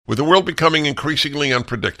With the world becoming increasingly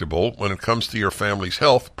unpredictable when it comes to your family's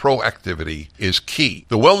health, proactivity is key.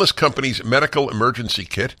 The Wellness Company's Medical Emergency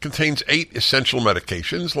Kit contains 8 essential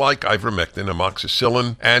medications like ivermectin,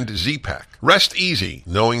 amoxicillin, and Z-Pak. Rest easy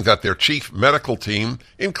knowing that their chief medical team,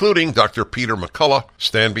 including Dr. Peter McCullough,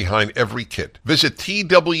 stand behind every kit. Visit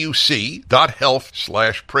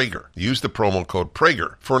twc.health/Prager. Use the promo code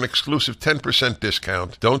Prager for an exclusive 10%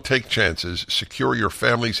 discount. Don't take chances. Secure your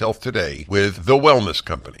family's health today with the Wellness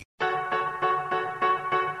Company.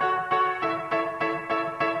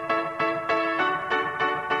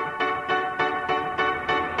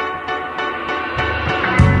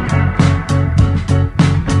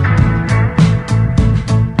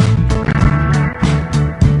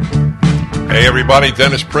 Hey everybody,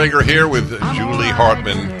 Dennis Prager here with Julie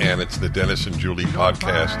Hartman, and it's the Dennis and Julie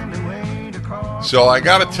podcast. So I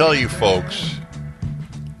got to tell you folks,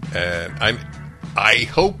 and I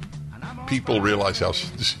hope people realize how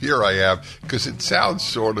sincere I am, because it sounds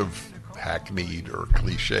sort of hackneyed or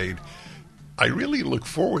cliched. I really look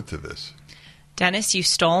forward to this. Dennis, you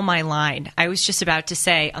stole my line. I was just about to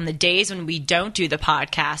say, on the days when we don't do the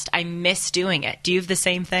podcast, I miss doing it. Do you have the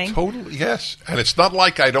same thing? Totally, yes. And it's not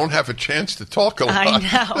like I don't have a chance to talk a lot. I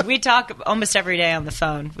know. We talk almost every day on the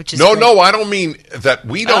phone, which is No, great. No, I don't mean that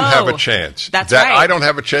we don't have a chance. That's that right. I don't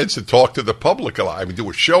have a chance to talk to the public a lot. I do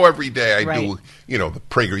a show every day. I Right. do, the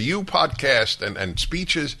PragerU podcast and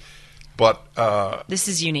speeches. But this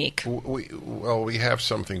is unique. We have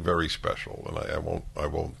something very special, and I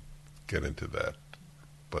won't get into that,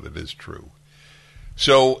 but it is true.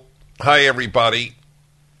 So, hi everybody.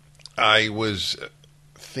 I was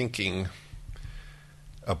thinking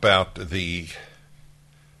about the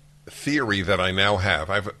theory that I now have.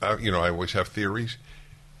 I always have theories.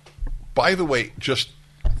 By the way, just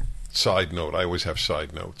side note, I always have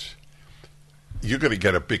side notes. You're going to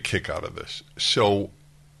get a big kick out of this. So,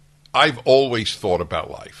 I've always thought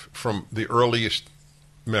about life from the earliest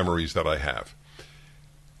memories that I have.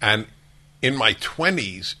 And in my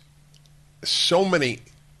 20s, so many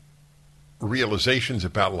realizations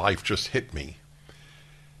about life just hit me.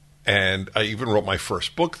 And I even wrote my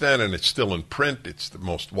first book then, and it's still in print. It's the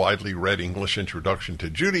most widely read English introduction to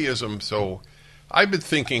Judaism. So I've been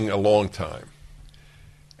thinking a long time.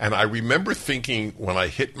 And I remember thinking when I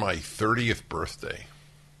hit my 30th birthday,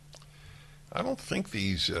 I don't think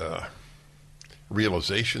these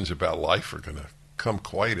realizations about life are going to come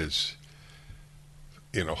quite as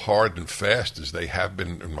hard and fast as they have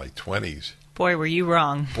been in my 20s. Boy, were you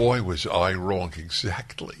wrong. Boy, was I wrong,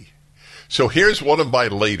 exactly. So here's one of my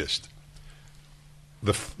latest.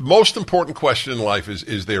 The most important question in life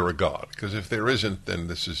is there a God? Because if there isn't, then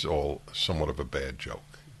this is all somewhat of a bad joke.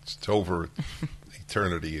 It's over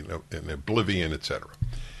eternity and oblivion, etc.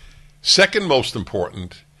 Second most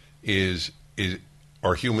important is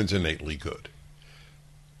are humans innately good?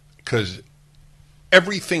 Because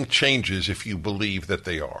everything changes if you believe that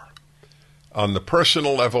they are. On the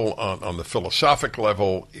personal level, on the philosophic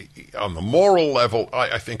level, on the moral level,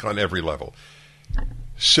 I think on every level.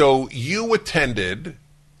 So you were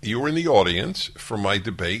in the audience for my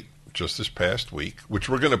debate just this past week, which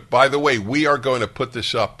we are going to put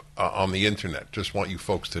this up on the internet. Just want you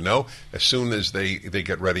folks to know as soon as they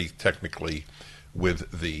get ready technically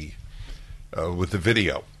with the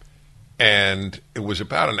video. And it was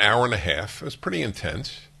about an hour and a half. It was pretty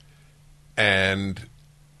intense. And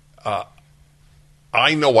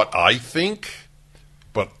I know what I think,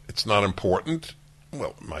 but it's not important.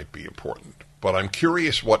 Well, it might be important. But I'm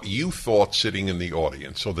curious what you thought sitting in the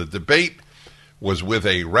audience. So the debate was with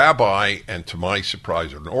a rabbi, and to my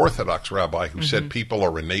surprise, an Orthodox rabbi who said people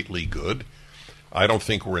are innately good. I don't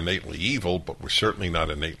think we're innately evil, but we're certainly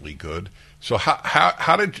not innately good. So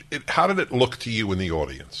how did it look to you in the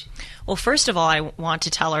audience? Well, first of all, I want to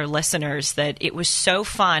tell our listeners that it was so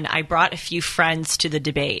fun. I brought a few friends to the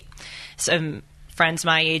debate, some friends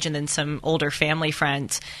my age and then some older family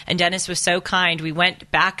friends. And Dennis was so kind. We went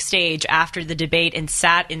backstage after the debate and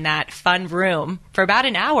sat in that fun room for about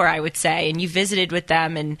an hour, I would say, and you visited with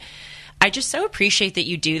them. And I just so appreciate that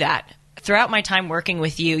you do that. Throughout my time working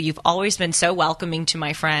with you, you've always been so welcoming to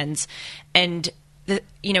my friends. And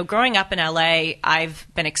growing up in LA, I've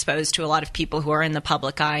been exposed to a lot of people who are in the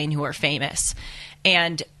public eye and who are famous.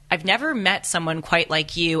 And I've never met someone quite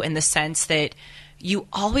like you in the sense that you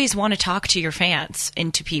always want to talk to your fans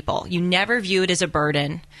and to people. You never view it as a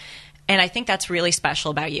burden. And I think that's really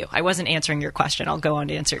special about you. I wasn't answering your question. I'll go on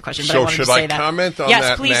to answer your question. But I wanted to say that. Comment on yes,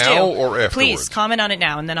 that please now do. or afterwards? Please comment on it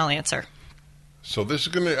now, and then I'll answer. So this is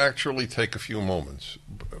going to actually take a few moments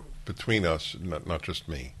between us, not just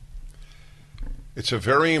me. It's a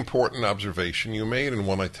very important observation you made and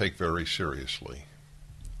one I take very seriously.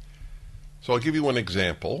 So I'll give you an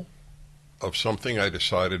example of something I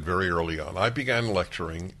decided very early on. I began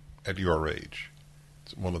lecturing at your age.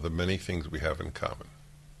 It's one of the many things we have in common.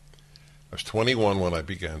 I was 21 when I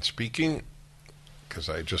began speaking because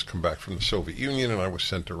I had just come back from the Soviet Union, and I was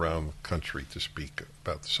sent around the country to speak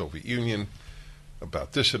about the Soviet Union,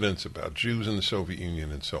 about dissidents, about Jews in the Soviet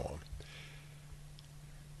Union, and so on.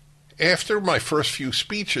 After my first few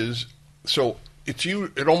speeches, so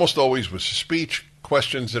it almost always was a speech,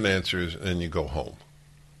 questions and answers, and then you go home.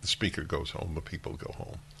 The speaker goes home, the people go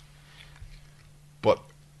home. But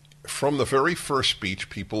from the very first speech,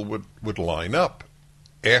 people would line up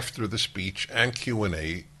after the speech and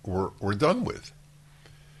Q&A were done with.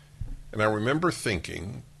 And I remember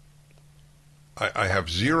thinking, I have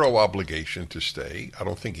zero obligation to stay. I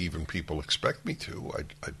don't think even people expect me to.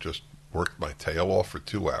 I just worked my tail off for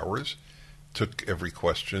 2 hours, took every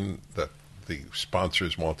question that the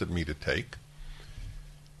sponsors wanted me to take.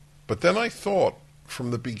 But then I thought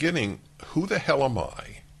from the beginning, who the hell am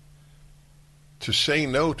I to say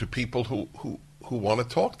no to people who want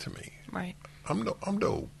to talk to me? Right. I'm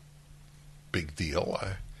no big deal.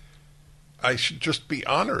 I should just be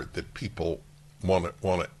honored that people want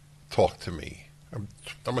to talk to me.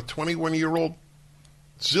 I'm a 21-year-old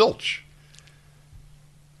zilch.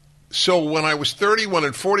 So when I was 31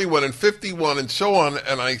 and 41 and 51 and so on,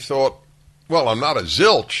 and I thought, well, I'm not a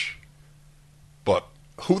zilch, but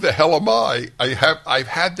who the hell am I? I've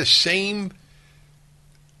had the same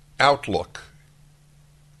outlook.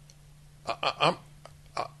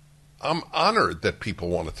 I'm honored that people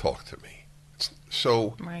want to talk to me.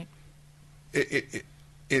 So right.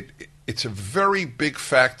 It's a very big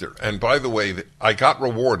factor. And by the way, I got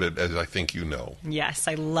rewarded, as I think you know. Yes,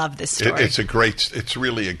 I love this story. It's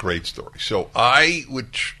really a great story. So I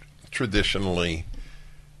would traditionally,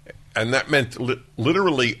 and that meant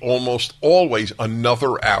literally almost always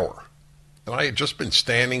another hour. And I had just been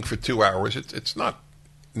standing for 2 hours. It's not.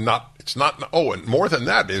 Oh, and more than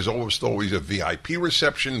that, there's almost always a VIP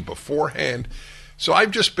reception beforehand. So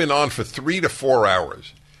I've just been on for 3 to 4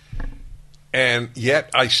 hours. And yet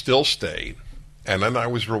I still stayed. And then I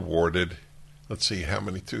was rewarded, let's see, how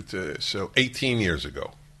many, so 18 years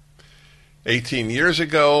ago. 18 years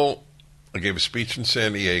ago, I gave a speech in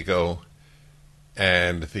San Diego,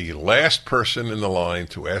 and the last person in the line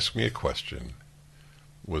to ask me a question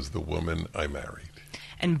was the woman I married.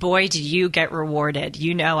 And boy, do you get rewarded.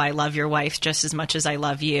 You know I love your wife just as much as I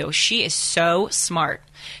love you. She is so smart.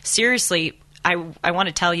 Seriously, I want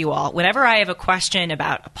to tell you all, whenever I have a question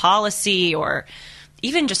about a policy or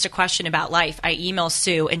even just a question about life, I email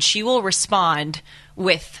Sue, and she will respond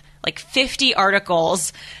with like 50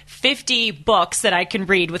 articles, 50 books that I can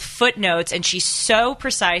read with footnotes, and she's so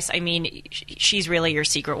precise. I mean, she's really your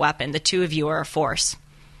secret weapon. The two of you are a force.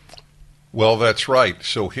 Well, that's right.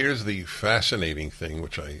 So here's the fascinating thing,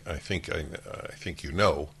 which I think you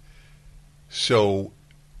know. So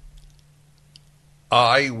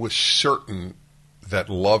I was certain that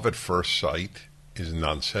love at first sight is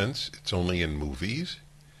nonsense. It's only in movies.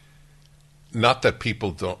 Not that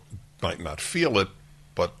people might not feel it,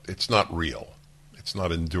 but it's not real. It's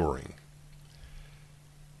not enduring.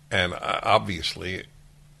 And obviously,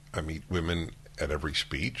 I meet women at every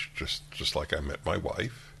speech, just like I met my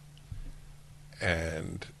wife.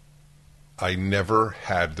 And I never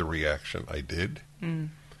had the reaction I did.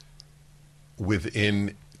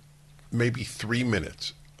 Within maybe 3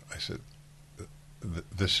 minutes, I said,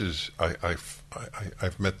 "This is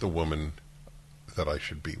I've met the woman that I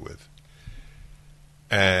should be with,"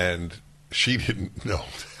 and she didn't know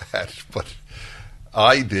that, but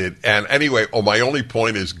I did. And anyway, my only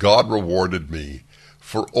point is, God rewarded me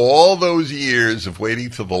for all those years of waiting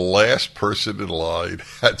till the last person in line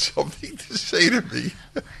had something to say to me.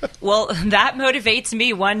 Well, that motivates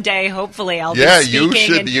me one day. Hopefully, I'll be Yeah,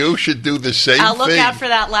 speaking. you should do the same thing. I'll look out for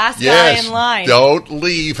that last guy in line. Don't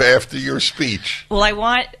leave after your speech. Well,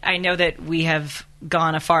 I know that we have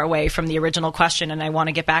gone a far away from the original question, and I want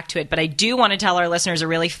to get back to it, but I do want to tell our listeners a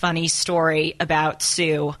really funny story about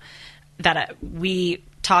Sue that we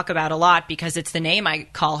talk about a lot because it's the name I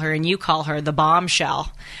call her and you call her, the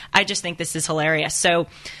bombshell. I just think this is hilarious. So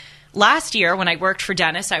last year when I worked for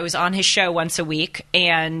Dennis, I was on his show once a week,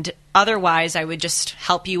 and otherwise I would just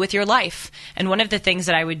help you with your life. And one of the things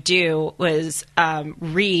that I would do was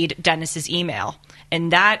read Dennis's email.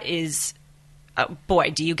 And that is,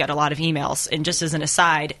 boy, do you get a lot of emails. And just as an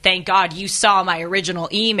aside, thank God you saw my original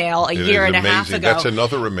email a year and a half ago. That's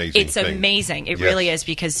another amazing thing. It's amazing. It really is,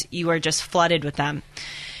 because you are just flooded with them.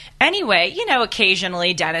 Anyway,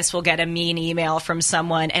 occasionally Dennis will get a mean email from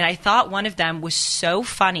someone, and I thought one of them was so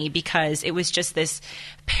funny because it was just this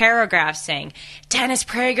paragraphs saying, Dennis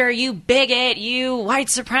Prager, you bigot, you white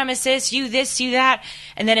supremacist, you this, you that.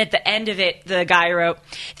 And then at the end of it, the guy wrote,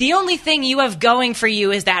 the only thing you have going for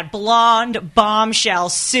you is that blonde bombshell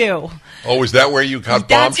Sue. Oh, is that where you got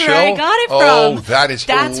That's bombshell? Where I got it from. Oh, that is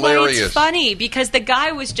That's hilarious. Why it's funny, because the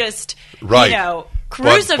guy was just, right.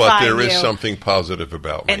 Crucifying but there you. is something positive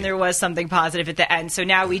about me. And there was something positive at the end. So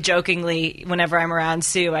now we jokingly, whenever I'm around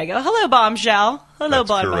Sue, I go, hello, bombshell. Hello,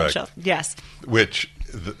 bombshell. Yes.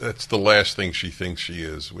 That's the last thing she thinks she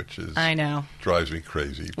is, which is... I know. Drives me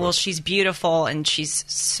crazy. But. Well, she's beautiful, and she's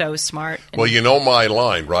so smart. Well, you know my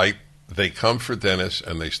line, right? They come for Dennis,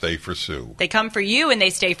 and they stay for Sue. They come for you, and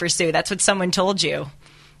they stay for Sue. That's what someone told you.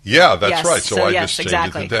 Yeah, that's yes. right. So I yes, just changed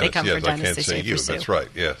exactly. it to Dennis. They come yes, for Dennis, I can't they say stay you. for Sue. That's right,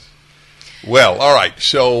 yes. Well, all right,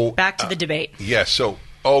 so... Back to the debate. Yes, so...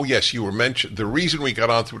 Oh, yes, you were mentioned... The reason we got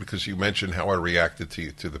onto it because you mentioned how I reacted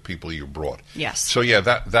to the people you brought. Yes. So, yeah,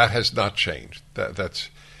 that has not changed. That's...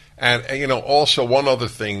 And, you know, also one other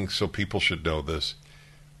thing, so people should know this.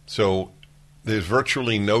 So there's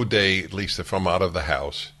virtually no day, at least if I'm out of the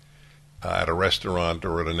house, at a restaurant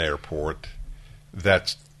or at an airport,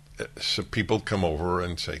 that so people come over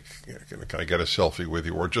and say, can I get a selfie with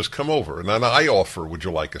you? Or just come over. And then I offer, would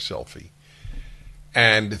you like a selfie?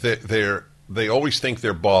 And they always think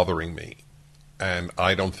they're bothering me. And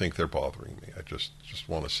I don't think they're bothering me. I just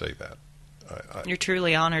want to say that. You're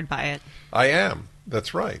truly honored by it. I am.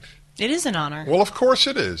 That's right. It is an honor. Well, of course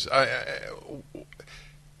it is.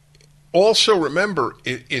 Also, remember,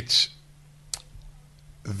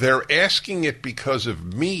 they're asking it because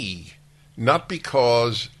of me, not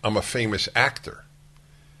because I'm a famous actor.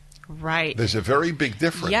 Right. There's a very big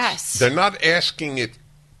difference. Yes. They're not asking it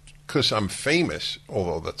because I'm famous,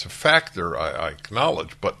 although that's a factor I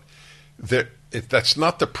acknowledge, but that's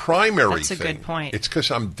not the primary thing. That's a good point. It's because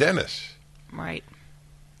I'm Dennis. Right.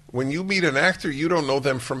 When you meet an actor, you don't know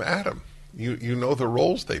them from Adam. You know the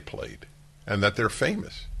roles they played and that they're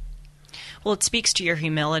famous. Well, it speaks to your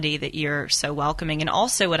humility that you're so welcoming. And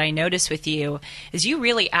also what I notice with you is you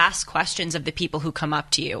really ask questions of the people who come up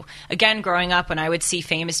to you. Again, growing up, when I would see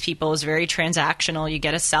famous people, it was very transactional. You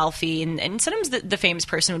get a selfie, and sometimes the famous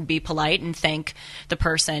person would be polite and thank the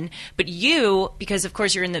person. But you, because of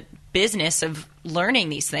course you're in the business of learning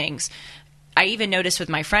these things, I even notice with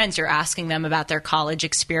my friends, you're asking them about their college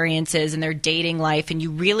experiences and their dating life, and you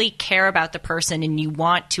really care about the person and you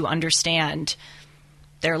want to understand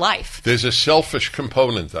their life. There's a selfish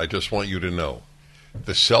component, I just want you to know.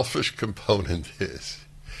 The selfish component is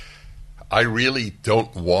I really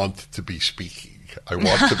don't want to be speaking. I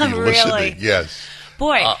want to be really? listening. Yes.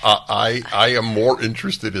 Boy. I am more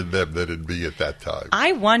interested in them than in me at that time.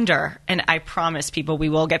 I wonder, and I promise people we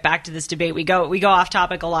will get back to this debate. We go off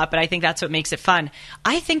topic a lot, but I think that's what makes it fun.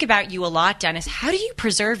 I think about you a lot, Dennis. How do you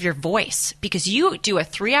preserve your voice? Because you do a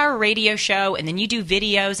 3-hour radio show and then you do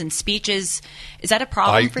videos and speeches. Is that a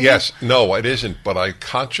problem for you? Yes. No, it isn't. But I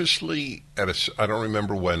consciously, I don't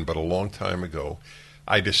remember when, but a long time ago,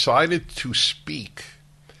 I decided to speak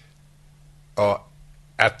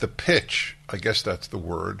at the pitch, I guess that's the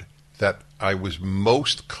word, that I was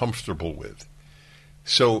most comfortable with.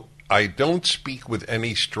 So I don't speak with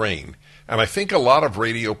any strain. And I think a lot of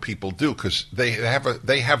radio people do because they have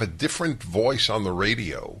a different voice on the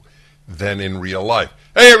radio than in real life.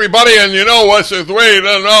 Hey, everybody, and you know what's the way?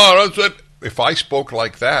 That's it. If I spoke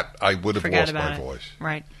like that, I would have lost my voice.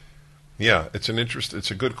 Right. Yeah, it's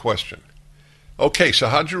a good question. Okay, so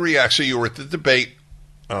how'd you react? So you were at the debate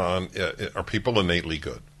on are people innately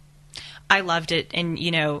good? I loved it, and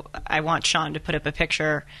I want Sean to put up a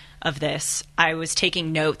picture of this. I was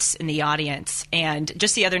taking notes in the audience, and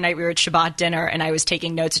just the other night we were at Shabbat dinner, and I was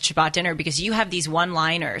taking notes at Shabbat dinner because you have these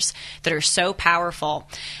one-liners that are so powerful.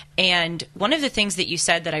 And one of the things that you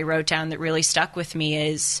said that I wrote down that really stuck with me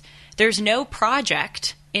is there's no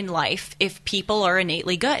project in life if people are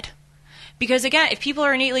innately good. Because again, if people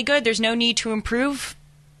are innately good, there's no need to improve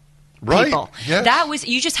people. Yes.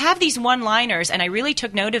 You just have these one-liners, and I really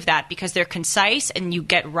took note of that because they're concise and you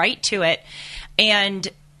get right to it. And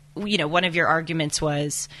one of your arguments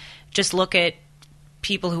was just look at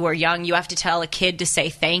people who are young. You have to tell a kid to say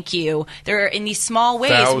thank you. There are in these small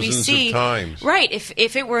ways Thousands we see of times. Right.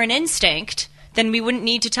 If it were an instinct, then we wouldn't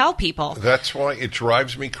need to tell people. That's why it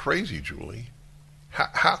drives me crazy, Julie.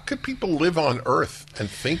 How could people live on Earth and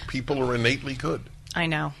think people are innately good? I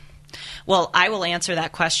know. Well, I will answer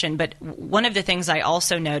that question, but one of the things I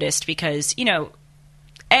also noticed, because, A,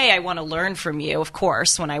 I want to learn from you, of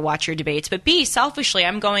course, when I watch your debates, but B, selfishly,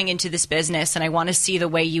 I'm going into this business and I want to see the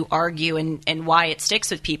way you argue and why it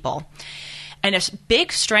sticks with people. And a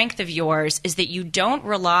big strength of yours is that you don't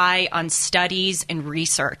rely on studies and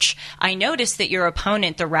research. I noticed that your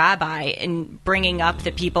opponent, the rabbi, in bringing up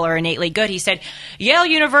that people are innately good, he said, Yale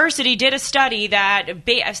University did a study that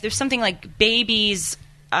there's something like babies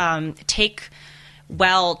take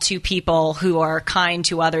well to people who are kind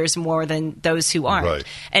to others more than those who aren't. Right.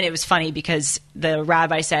 And it was funny because the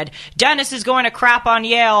rabbi said, Dennis is going to crap on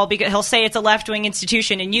Yale because he'll say it's a left-wing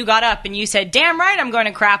institution. And you got up and you said, damn right I'm going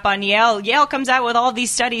to crap on Yale. Yale comes out with all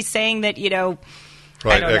these studies saying that,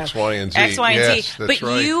 right, X, Y, and Z. X, Y, and yes, Z. That's but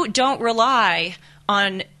right. you don't rely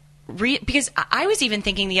on because I was even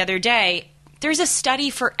thinking the other day, there's a study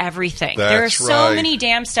for everything. There are so many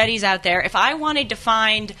damn studies out there. If I wanted to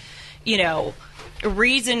find, a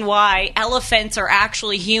reason why elephants are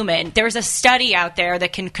actually human, there's a study out there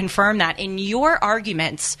that can confirm that. And your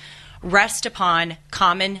arguments rest upon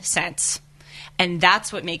common sense. And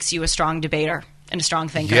that's what makes you a strong debater and a strong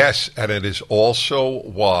thinker. Yes, and it is also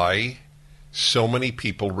why so many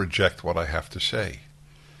people reject what I have to say.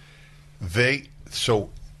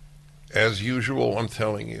 So, as usual, I'm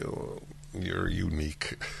telling you, you're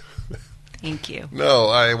unique. Thank you.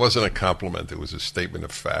 No, it wasn't a compliment. It was a statement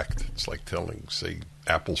of fact. It's like say,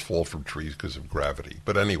 apples fall from trees because of gravity.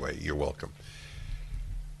 But anyway, you're welcome.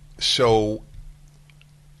 So,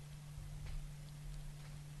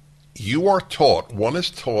 one is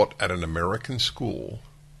taught at an American school.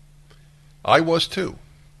 I was too.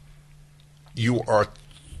 You are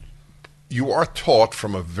taught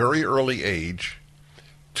from a very early age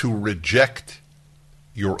to reject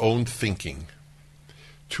your own thinking,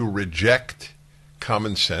 to reject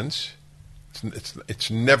common sense. It's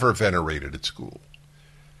never venerated at school.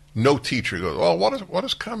 No teacher goes, well, what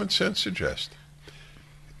does common sense suggest?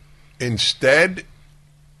 Instead,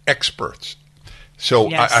 experts. So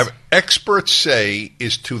Yes. Experts say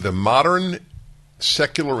is to the modern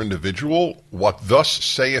secular individual what thus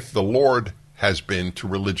saith the Lord has been to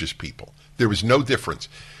religious people. There is no difference.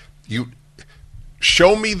 You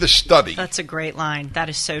show me the study. That's a great line. That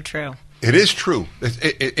is so true. It is true.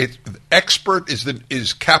 Expert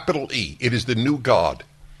is capital E. It is the new God.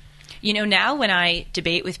 Now when I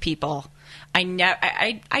debate with people,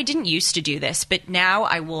 I didn't used to do this, but now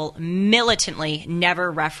I will militantly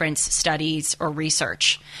never reference studies or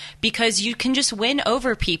research because you can just win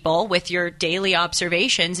over people with your daily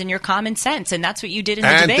observations and your common sense, and that's what you did in the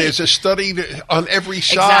debate. And there's a study on every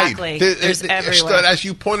side. Exactly. There's everywhere. As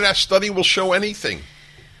you pointed out, study will show anything.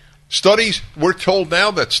 Studies, we're told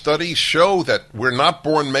now that studies show that we're not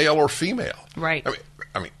born male or female. Right.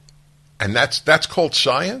 I mean, and that's called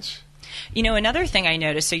science? Another thing I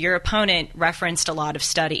noticed, so your opponent referenced a lot of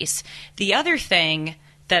studies. The other thing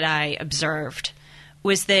that I observed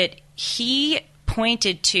was that he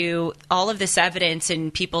pointed to all of this evidence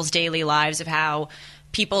in people's daily lives of how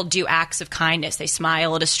people do acts of kindness. They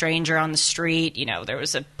smile at a stranger on the street. There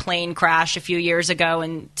was a plane crash a few years ago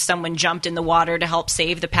and someone jumped in the water to help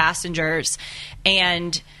save the passengers.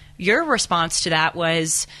 And your response to that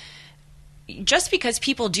was, just because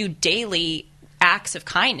people do daily acts of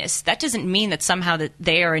kindness, that doesn't mean that somehow that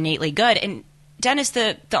they are innately good. And Dennis,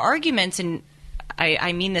 the arguments, and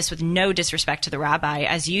I mean this with no disrespect to the rabbi,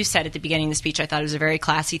 as you said at the beginning of the speech, I thought it was a very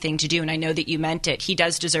classy thing to do, and I know that you meant it. He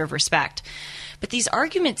does deserve respect. But these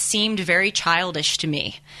arguments seemed very childish to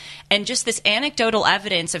me. And just this anecdotal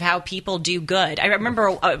evidence of how people do good. I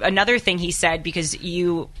remember another thing he said, because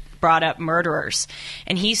you brought up murderers.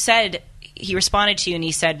 And he responded to you and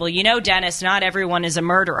he said, well, Dennis, not everyone is a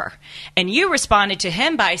murderer. And you responded to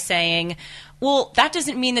him by saying, well, that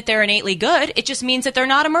doesn't mean that they're innately good. It just means that they're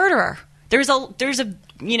not a murderer. There's a lot of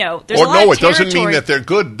it doesn't mean that they're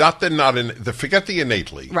good. Forget the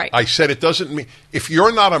innately. Right. I said it doesn't mean, if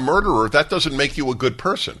you're not a murderer, that doesn't make you a good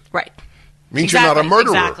person. Right. It means you're not a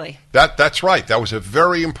murderer. Exactly. That's right. That was a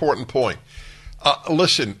very important point.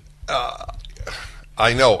 Listen,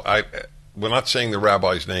 I know we're not saying the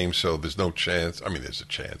rabbi's name, so there's no chance. I mean, there's a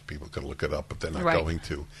chance people can look it up, but they're not going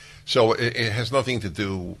to. So it has nothing to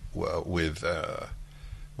do with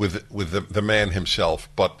the man himself,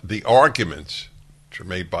 but the arguments which are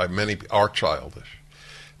made by many are childish.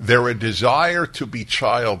 They're a desire to be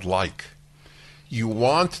childlike. You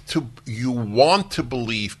want to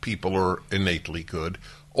believe people are innately good,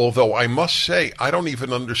 although I must say I don't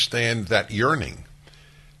even understand that yearning.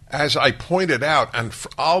 As I pointed out, and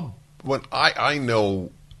when I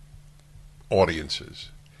know audiences,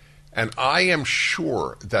 and I am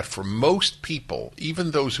sure that for most people,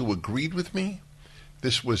 even those who agreed with me,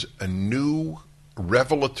 this was a new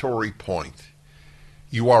revelatory point.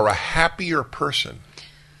 You are a happier person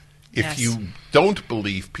if Yes. you don't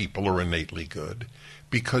believe people are innately good,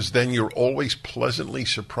 because then you're always pleasantly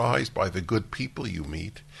surprised by the good people you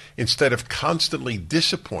meet instead of constantly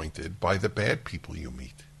disappointed by the bad people you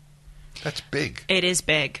meet. That's big. It is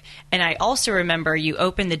big. And I also remember you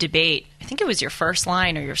opened the debate, I think it was your first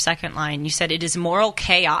line or your second line, you said it is moral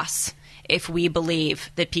chaos if we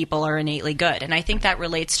believe that people are innately good. And I think that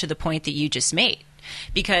relates to the point that you just made,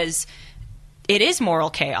 because it is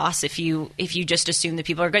moral chaos if you just assume that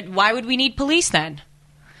people are good. Why would we need police then?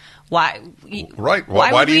 Why? Right.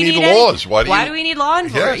 Why do you need laws? Why do we need law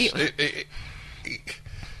enforcement? Yes.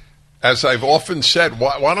 As I've often said,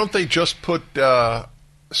 why don't they just put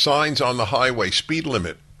signs on the highway, speed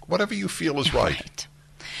limit, whatever you feel is right.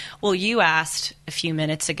 Well, you asked a few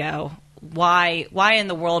minutes ago, why in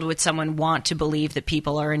the world would someone want to believe that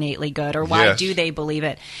people are innately good, or why do they believe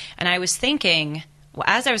it? And I was thinking,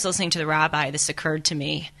 as I was listening to the rabbi, this occurred to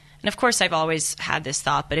me. And of course, I've always had this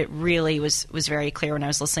thought, but it really was very clear when I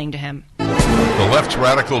was listening to him. The left's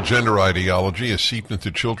radical gender ideology has seeped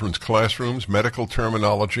into children's classrooms, medical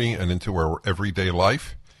terminology, and into our everyday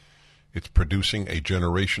life. It's producing a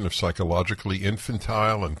generation of psychologically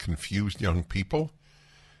infantile and confused young people.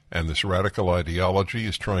 And this radical ideology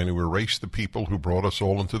is trying to erase the people who brought us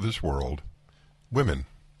all into this world, women.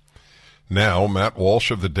 Now, Matt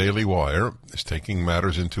Walsh of the Daily Wire is taking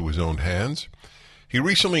matters into his own hands. He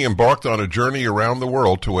recently embarked on a journey around the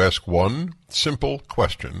world to ask one simple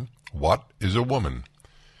question: what is a woman?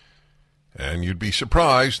 And you'd be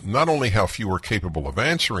surprised not only how few are capable of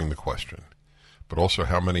answering the question, but also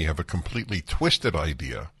how many have a completely twisted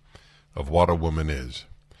idea of what a woman is.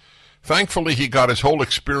 Thankfully, he got his whole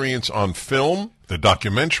experience on film, the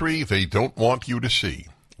documentary They Don't Want You to See,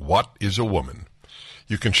 What is a Woman?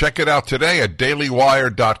 You can check it out today at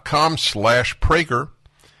dailywire.com/Prager.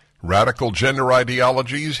 Radical gender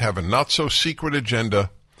ideologies have a not-so-secret agenda,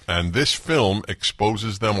 and this film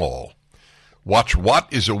exposes them all. Watch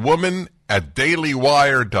What is a Woman at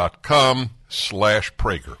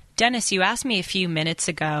dailywire.com/Prager. Dennis, you asked me a few minutes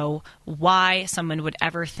ago why someone would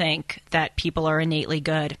ever think that people are innately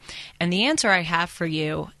good. And the answer I have for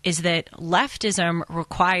you is that leftism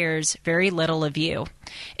requires very little of you.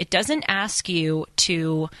 It doesn't ask you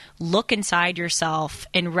to look inside yourself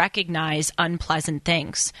and recognize unpleasant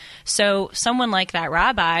things. So someone like that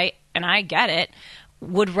rabbi, and I get it,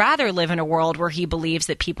 would rather live in a world where he believes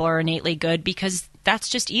that people are innately good because that's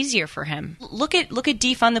just easier for him. Look at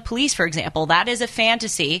defund the police, for example. That is a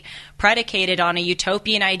fantasy predicated on a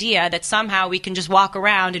utopian idea that somehow we can just walk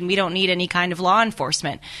around and we don't need any kind of law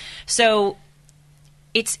enforcement. So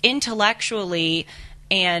it's intellectually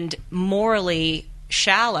and morally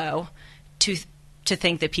shallow to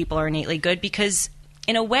think that people are innately good, because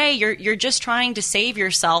in a way you're just trying to save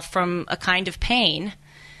yourself from a kind of pain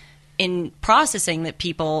in processing that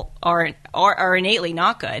people are innately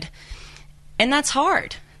not good. And that's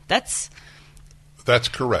hard. That's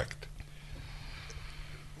correct.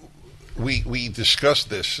 We discussed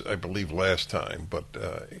this, I believe, last time, but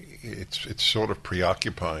it's sort of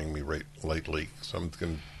preoccupying me lately. So I'm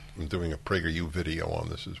doing a PragerU video on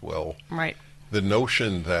this as well. Right. The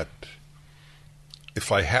notion that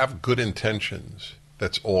if I have good intentions,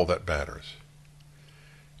 that's all that matters.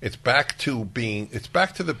 It's back to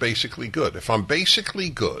the basically good. If I'm basically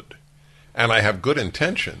good and I have good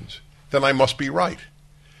intentions, then I must be right.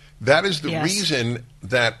 That is the reason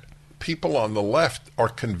that people on the left are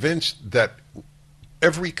convinced that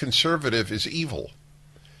every conservative is evil.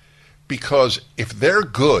 Because if they're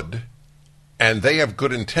good and they have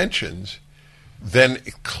good intentions, then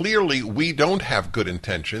clearly we don't have good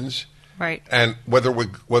intentions. Right. And whether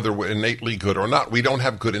we're innately good or not, we don't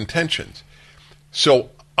have good intentions. So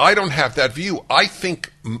I don't have that view. I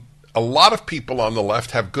think a lot of people on the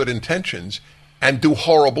left have good intentions and do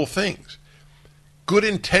horrible things. Good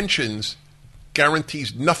intentions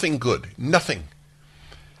guarantees nothing good. Nothing.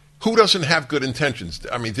 Who doesn't have good intentions?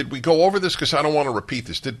 I mean, did we go over this? Because I don't want to repeat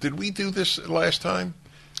this. Did we do this last time?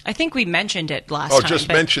 I think we mentioned it last time. Oh, just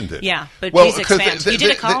mentioned it. Yeah, but please expand. You did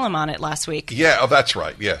a column on it last week. Yeah, oh, that's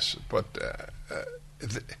right, yes. But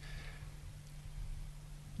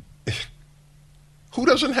who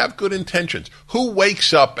doesn't have good intentions? Who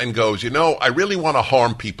wakes up and goes, I really want to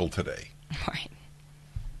harm people today? Right.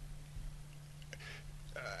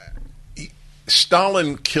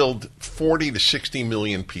 Stalin killed 40 to 60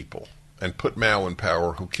 million people and put Mao in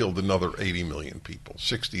power, who killed another 80 million people,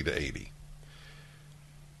 60 to 80.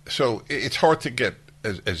 So it's hard to get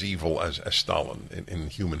as evil as Stalin in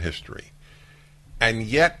human history. And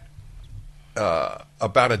yet,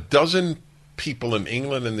 about a dozen people in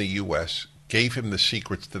England and the U.S. gave him the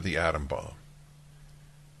secrets to the atom bomb.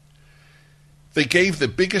 They gave the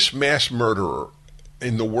biggest mass murderer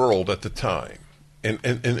in the world at the time, and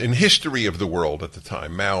in history of the world at the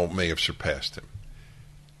time, Mao may have surpassed him,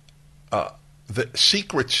 the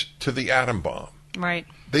secrets to the atom bomb. Right.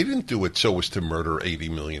 They didn't do it so as to murder 80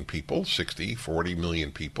 million people, 60, 40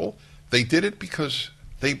 million people. They did it because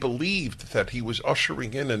they believed that he was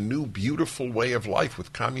ushering in a new, beautiful way of life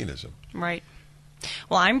with communism. Right.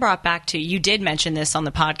 Well, I'm brought back to, you did mention this on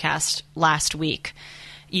the podcast last week.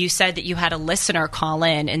 You said that you had a listener call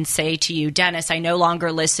in and say to you, Dennis, I no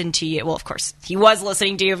longer listen to you. Well, of course, he was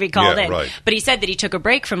listening to you if he called in. Right. But he said that he took a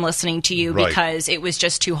break from listening to you because it was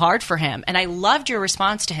just too hard for him. And I loved your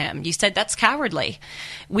response to him. You said, that's cowardly.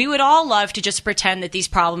 We would all love to just pretend that these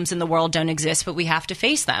problems in the world don't exist, but we have to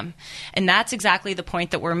face them. And that's exactly the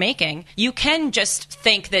point that we're making. You can just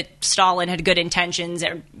think that Stalin had good intentions,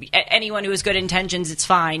 or anyone who has good intentions, it's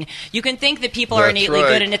fine. You can think that people are innately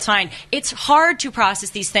good and it's fine. It's hard to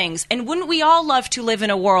process these things. And wouldn't we all love to live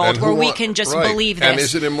in a world where we can just believe this? And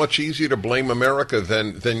isn't it much easier to blame America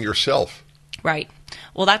than yourself? Right.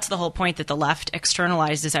 Well, that's the whole point, that the left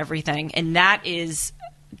externalizes everything. And that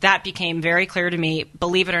became very clear to me,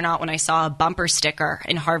 believe it or not, when I saw a bumper sticker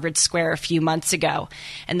in Harvard Square a few months ago.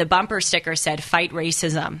 And the bumper sticker said, fight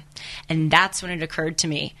racism. And that's when it occurred to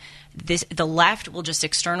me. The left will just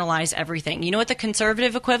externalize everything. You know what the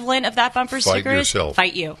conservative equivalent of that bumper sticker is? Yourself.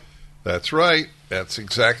 Fight you. That's right. That's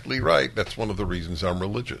exactly right. That's one of the reasons I'm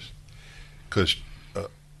religious. Because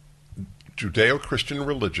Judeo-Christian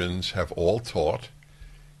religions have all taught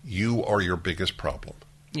you are your biggest problem.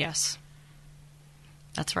 Yes.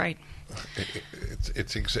 That's right.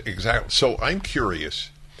 It's exactly. So I'm curious.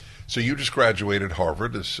 So you just graduated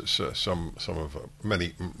Harvard, as most of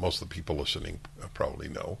the people listening probably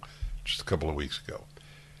know, just a couple of weeks ago.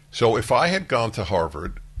 So if I had gone to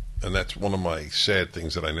Harvard, and that's one of my sad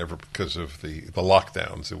things that I never, because of the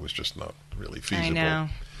lockdowns, it was just not really feasible. I know.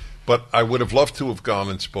 But I would have loved to have gone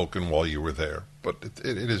and spoken while you were there. But it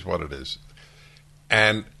is what it is.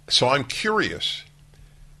 And so I'm curious.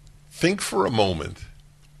 Think for a moment,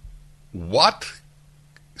 what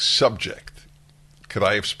subject could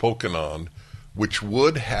I have spoken on which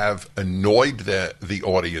would have annoyed the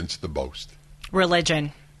audience the most?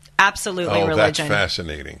 Religion. Absolutely religion. That's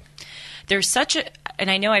fascinating. There's such a, and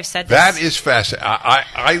I know I've said this. That is fascinating.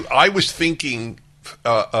 I was thinking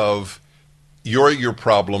of you're your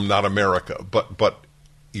problem, not America, but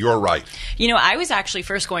you're right. You know, I was actually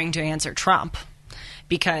first going to answer Trump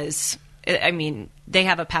because, I mean, they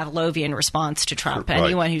have a Pavlovian response to Trump. Right.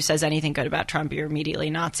 Anyone who says anything good about Trump, you're immediately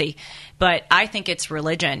Nazi. But I think it's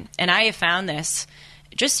religion. And I have found this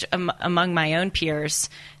just among my own peers.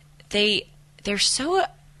 They're so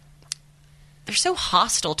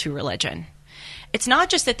hostile to religion. It's not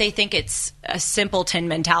just that they think it's a simpleton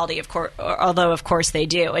mentality, of course, although of course they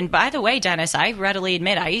do. And by the way, Dennis, I readily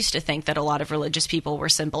admit I used to think that a lot of religious people were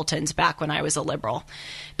simpletons back when I was a liberal,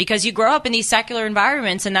 because you grow up in these secular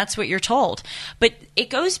environments and that's what you're told. But it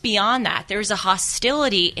goes beyond that. There's a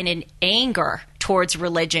hostility and an anger towards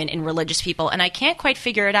religion and religious people, and I can't quite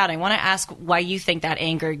figure it out. I want to ask why you think that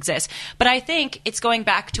anger exists. But I think it's going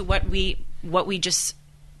back to what we just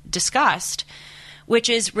discussed, which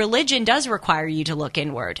is religion does require you to look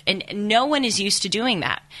inward. And no one is used to doing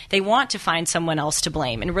that. They want to find someone else to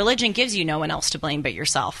blame. And religion gives you no one else to blame but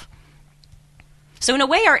yourself. So in a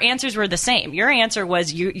way, our answers were the same. Your answer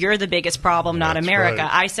was you're the biggest problem, not That's America.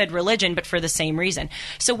 right. I said religion, but for the same reason.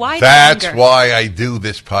 So why That's the anger? why I do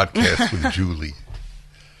this podcast with Julie.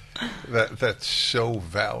 That's so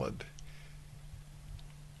valid.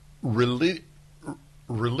 Religion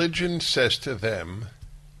says to them,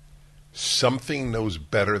 something knows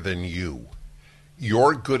better than you.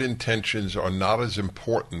 Your good intentions are not as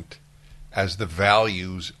important as the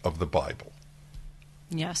values of the Bible.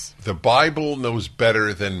 Yes. The Bible knows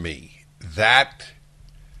better than me.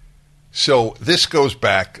 So this goes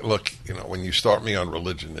back, look, when you start me on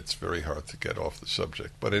religion, it's very hard to get off the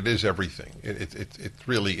subject, but it is everything. It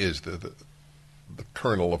really is the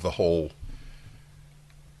kernel of the whole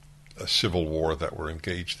civil war that we're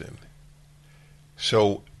engaged in.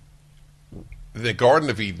 So the Garden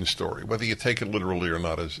of Eden story, whether you take it literally or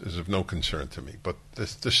not, is of no concern to me. But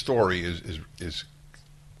the story is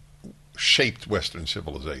shaped Western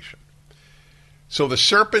civilization. So the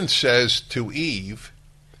serpent says to Eve,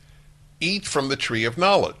 "Eat from the tree of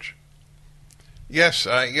knowledge." Yes,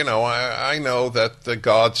 I know that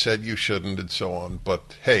God said you shouldn't and so on,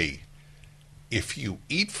 but hey, if you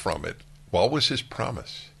eat from it, what was his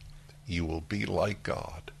promise? You will be like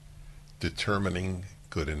God, determining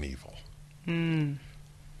good and evil. And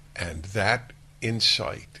that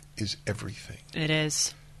insight is everything. It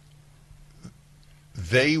is.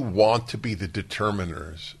 they want to be the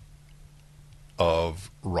determiners of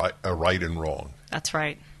right and wrong. That's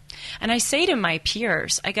right. And I say to my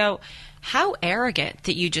peers, I go, how arrogant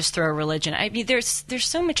that you just throw religion. I mean, there's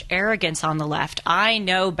so much arrogance on the left. I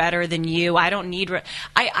know better than you. I don't need...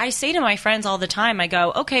 I say to my friends all the time, I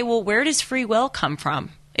go, okay, well, where does free will come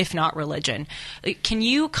from, if not religion? Can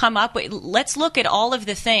you come up with... Let's look at all of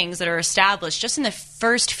the things that are established just in the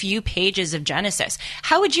first few pages of Genesis.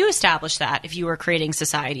 How would you establish that if you were creating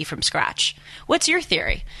society from scratch? What's your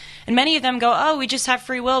theory? And many of them go, oh, we just have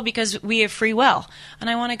free will because we have free will. And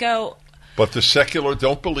I want to go... But the secular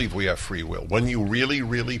don't believe we have free will. When you really,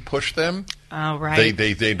 really push them, oh, right.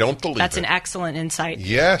 they don't believe That's it. an excellent insight.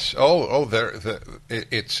 Yes. We're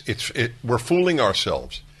fooling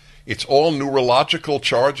ourselves. It's all neurological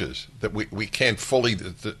charges that we can't fully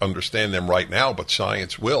understand them right now, but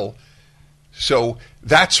science will. So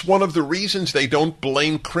that's one of the reasons they don't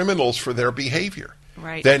blame criminals for their behavior.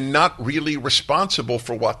 Right. They're not really responsible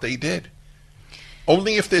for what they did.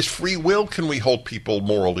 Only if there's free will can we hold people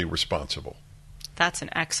morally responsible. That's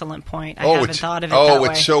an excellent point. I haven't thought of it that way.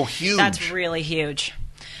 Oh, it's so huge. That's really huge.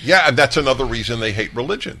 Yeah, and that's another reason they hate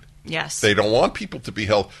religion. Yes. They don't want people to be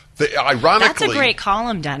held. Ironically, that's a great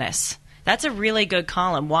column, Dennis. That's a really good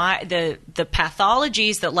column. Why the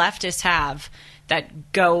pathologies that leftists have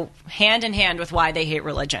that go hand in hand with why they hate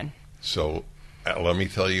religion. So let me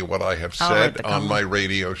tell you what I have said on my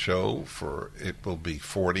radio show it will be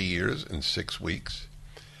 40 years in 6 weeks.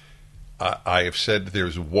 I have said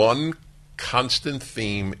there's one constant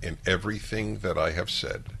theme in everything that I have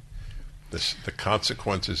said. The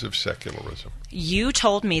consequences of secularism. You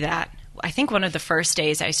told me that, I think, one of the first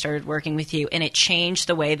days I started working with you, and it changed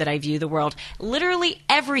the way that I view the world. Literally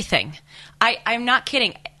everything. I'm not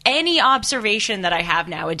kidding. Any observation that I have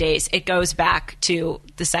nowadays, it goes back to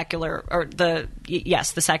the secular, the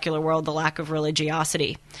secular world, the lack of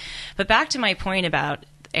religiosity. But back to my point about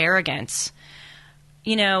arrogance,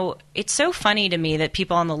 it's so funny to me that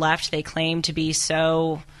people on the left, they claim to be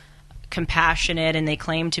so compassionate and they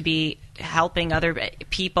claim to be helping other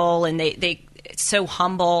people and they so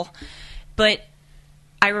humble. But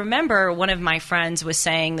I remember one of my friends was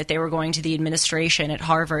saying that they were going to the administration at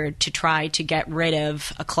Harvard to try to get rid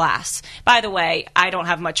of a class. By the way, I don't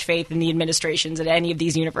have much faith in the administrations at any of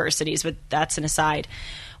these universities, but that's an aside.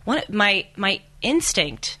 My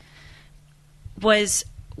instinct was,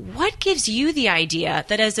 what gives you the idea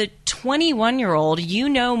that as a 21-year-old, you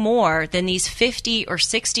know more than these 50 or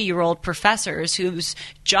 60-year-old professors whose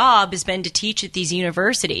job has been to teach at these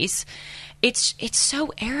universities? It's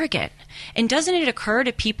so arrogant. And doesn't it occur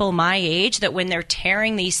to people my age that when they're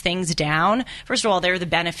tearing these things down, first of all, they're the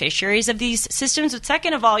beneficiaries of these systems, but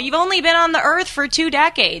second of all, you've only been on the earth for 2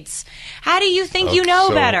 decades. How do you think you know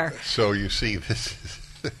better? So you see, this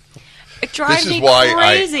it drives me why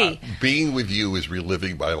crazy. Being with you is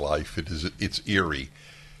reliving my life. It's eerie.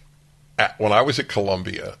 When I was at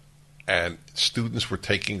Columbia and students were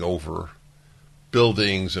taking over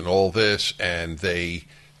buildings and all this, and they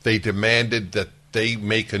demanded that they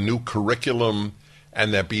make a new curriculum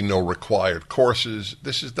and there be no required courses.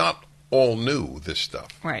 This is not all new, this stuff.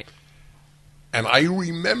 Right. And I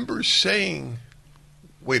remember saying,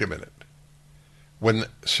 wait a minute.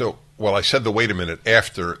 I said the wait a minute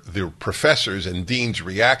after the professors and deans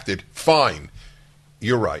reacted, fine,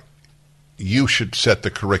 you're right. You should set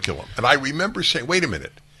the curriculum. And I remember saying, wait a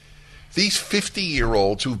minute. These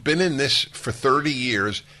 50-year-olds who've been in this for 30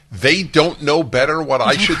 years, they don't know better what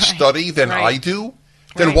I should study than I do?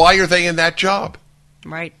 Then why are they in that job?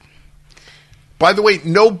 Right. By the way,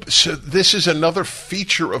 so this is another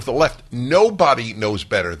feature of the left. Nobody knows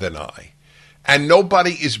better than I. And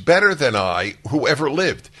nobody is better than I who ever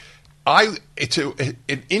lived. It's an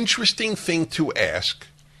interesting thing to ask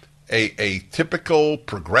a typical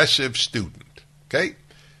progressive student. Okay?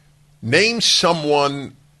 Name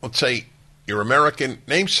someone, let's say you're American,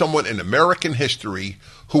 name someone in American history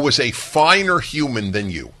who was a finer human than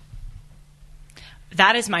you.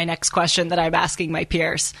 That is my next question that I'm asking my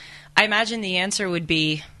peers. I imagine the answer would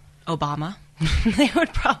be Obama. They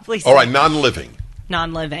would probably say... All right, non-living.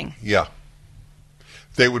 Non-living. Yeah.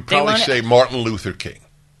 They would probably say Martin Luther King.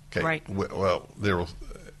 Okay. Right. Well,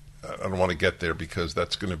 I don't want to get there because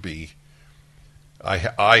that's going to be...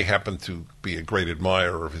 I happen to be a great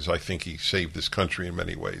admirer of his. I think he saved this country in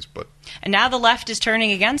many ways. And now the left is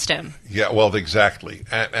turning against him. Yeah, well, exactly.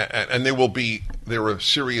 And there are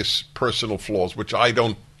serious personal flaws, which I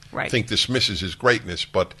don't think dismisses his greatness.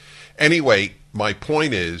 But anyway, my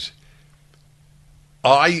point is,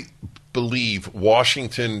 I believe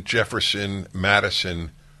Washington, Jefferson,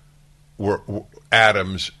 Madison,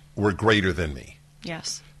 Adams were greater than me.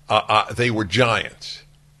 Yes. They were giants.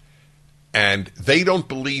 And they don't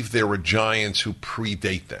believe there are giants who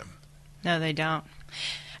predate them. No, they don't.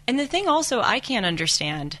 And the thing also I can't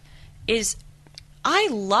understand is I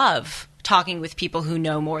love talking with people who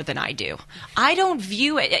know more than I do. I don't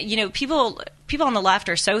view it, people on the left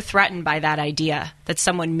are so threatened by that idea that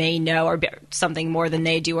someone may know or be something more than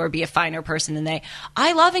they do or be a finer person than they.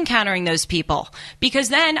 I love encountering those people because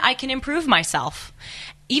then I can improve myself.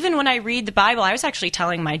 Even when I read the Bible, I was actually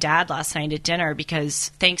telling my dad last night at dinner because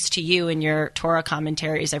thanks to you and your Torah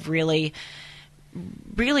commentaries, I've really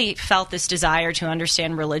felt this desire to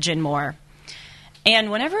understand religion more.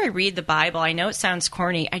 And whenever I read the Bible, I know it sounds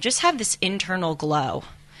corny, I just have this internal glow.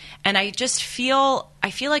 And I just feel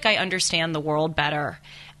like I understand the world better.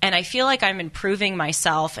 And I feel like I'm improving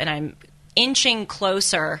myself and I'm inching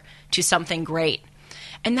closer to something great.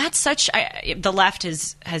 And that's the left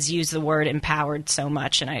has used the word empowered so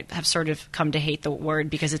much, and I have sort of come to hate the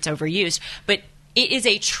word because it's overused. But it is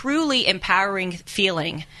a truly empowering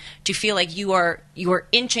feeling to feel like you are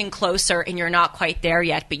inching closer and you're not quite there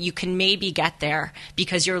yet, but you can maybe get there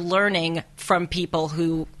because you're learning from people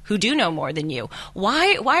who do know more than you.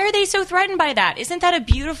 Why are they so threatened by that? Isn't that a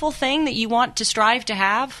beautiful thing that you want to strive to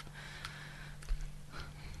have?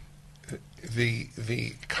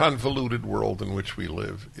 The convoluted world in which we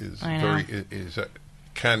live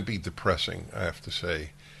can be depressing, I have to say.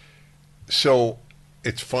 So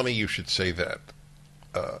it's funny you should say that.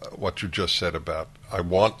 What you just said about I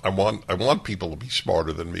want people to be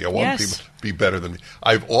smarter than me. I want people to be better than me.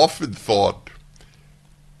 I've often thought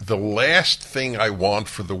the last thing I want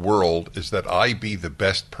for the world is that I be the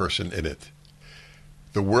best person in it.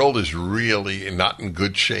 The world is really not in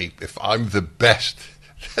good shape if I'm the best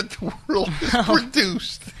that the world has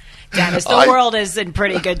produced. Dennis, the world is in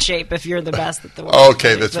pretty good shape if you're the best that the world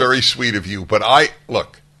Okay, that's very sweet of you. But I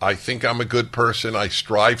think I'm a good person. I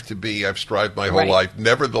strive to be. I've strived my whole life.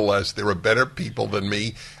 Nevertheless, there are better people than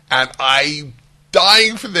me, and I'm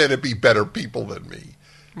dying for there to be better people than me.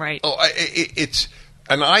 Right.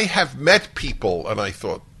 And I have met people, and I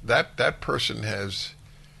thought that person has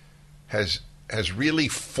really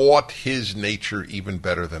fought his nature even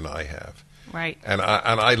better than I have. Right. And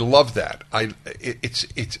I love that.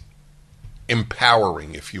 It's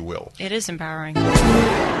empowering, if you will. It is empowering.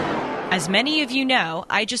 As many of you know,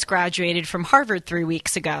 I just graduated from Harvard 3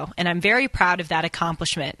 weeks ago, and I'm very proud of that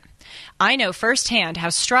accomplishment. I know firsthand how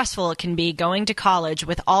stressful it can be going to college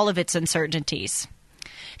with all of its uncertainties.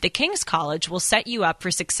 The King's College will set you up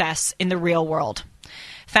for success in the real world.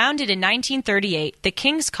 Founded in 1938, the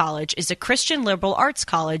King's College is a Christian liberal arts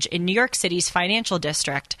college in New York City's financial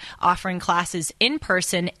district, offering classes in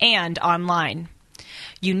person and online.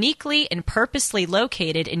 Uniquely and purposely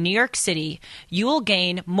located in New York City, you will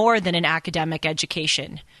gain more than an academic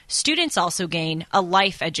education. Students also gain a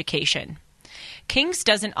life education. King's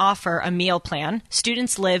doesn't offer a meal plan.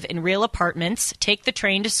 Students live in real apartments, take the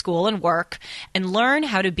train to school and work, and learn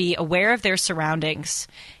how to be aware of their surroundings.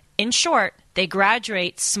 In short, they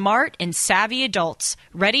graduate smart and savvy adults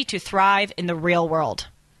ready to thrive in the real world.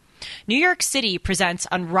 New York City presents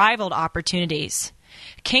unrivaled opportunities.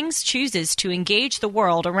 King's chooses to engage the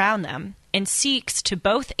world around them and seeks to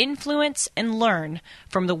both influence and learn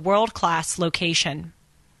from the world-class location.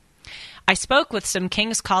 I spoke with some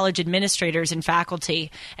King's College administrators and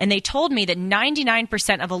faculty, and they told me that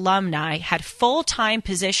 99% of alumni had full-time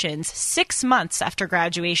positions 6 months after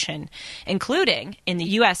graduation, including in the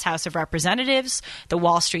U.S. House of Representatives, the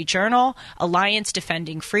Wall Street Journal, Alliance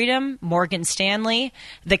Defending Freedom, Morgan Stanley,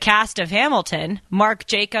 the cast of Hamilton, Marc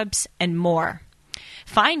Jacobs, and more.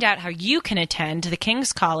 Find out how you can attend the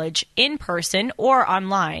King's College in person or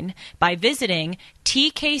online by visiting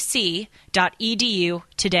tkc.edu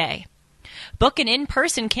today. Book an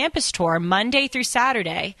in-person campus tour Monday through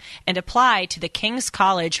Saturday and apply to the King's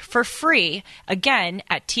College for free, again,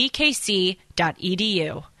 at tkc.edu.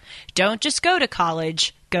 Don't just go to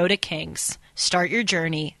college, go to King's. Start your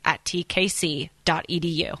journey at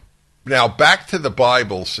tkc.edu. Now, back to the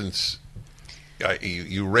Bible, since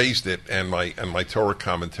you raised it, and my Torah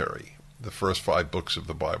commentary, the first 5 books of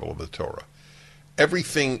the Bible of the Torah.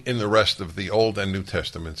 Everything in the rest of the Old and New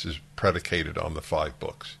Testaments is predicated on the 5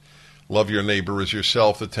 books. Love your neighbor as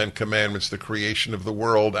yourself, the 10 Commandments, the creation of the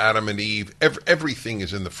world, Adam and Eve. Everything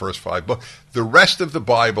is in the first 5 books. The rest of the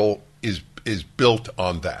Bible is built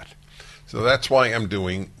on that. So that's why I'm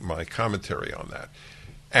doing my commentary on that.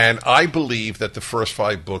 And I believe that the first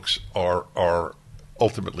 5 books are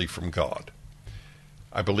ultimately from God.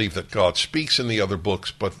 I believe that God speaks in the other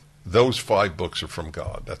books, but those 5 books are from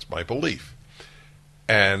God. That's my belief.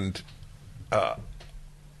 And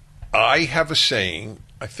I have a saying,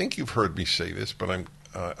 I think you've heard me say this, but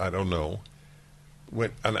I don't know.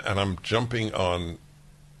 And I'm jumping on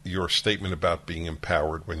your statement about being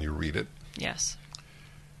empowered when you read it. Yes.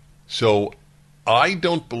 So I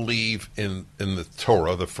don't believe in the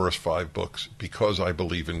Torah, the first 5 books, because I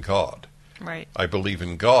believe in God. Right. I believe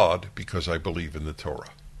in God because I believe in the Torah.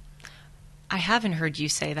 I haven't heard you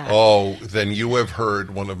say that. Oh, then you have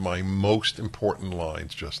heard one of my most important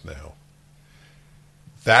lines just now.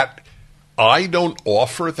 That I don't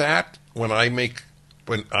offer that when I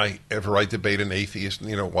debate an atheist,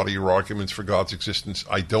 what are your arguments for God's existence?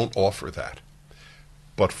 I don't offer that.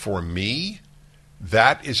 But for me,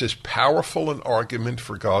 that is as powerful an argument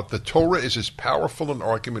for God. The Torah is as powerful an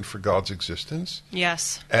argument for God's existence.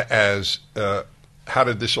 Yes. As how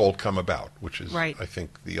did this all come about, which is, right. I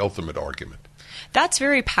think, the ultimate argument. That's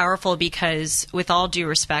very powerful because, with all due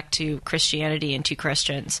respect to Christianity and to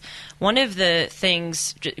Christians, one of the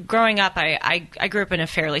things, growing up, I grew up in a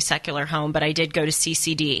fairly secular home, but I did go to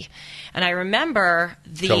CCD. And I remember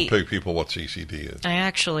Tell people what CCD is. I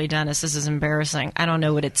actually, Dennis, this is embarrassing. I don't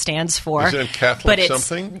know what it stands for. Isn't it Catholic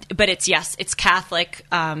something? But it's Catholic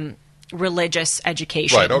religious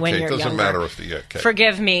education. Right, okay, when you're it doesn't younger. matter if the... Okay.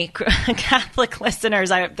 Forgive me, Catholic listeners.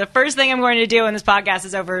 The first thing I'm going to do in this podcast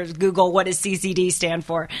is Google what does CCD stand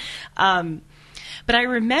for. But I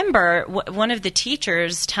remember one of the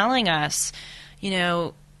teachers telling us,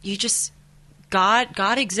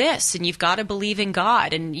 God exists, and you've got to believe in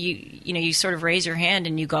God, and you sort of raise your hand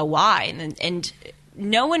and you go, why? And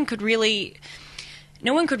no one could really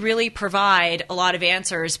provide a lot of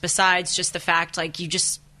answers besides just the fact, you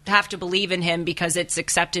just have to believe in him because it's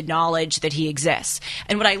accepted knowledge that he exists.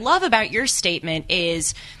 And what I love about your statement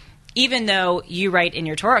is, even though you write in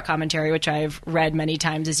your Torah commentary, which I've read many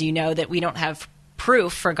times, as you know, that we don't have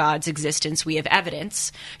proof for God's existence, we have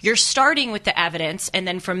evidence. You're starting with the evidence, and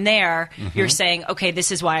then from there, you're saying, okay,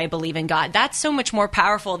 this is why I believe in God. That's so much more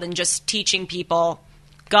powerful than just teaching people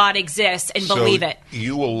God exists and believe it.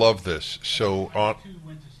 You will love this. So on...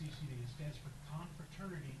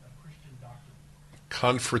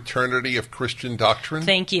 Confraternity of Christian Doctrine.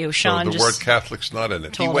 Thank you, Sean. So the word Catholic's not in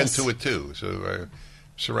it. He went to it too. So I'm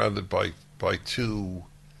surrounded by 2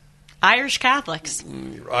 Irish Catholics.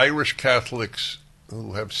 Irish Catholics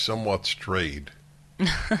who have somewhat strayed. Don't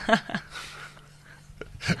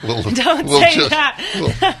say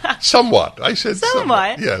that. Somewhat. I said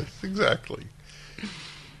somewhat. Yes, exactly.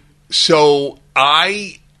 So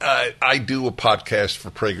I do a podcast for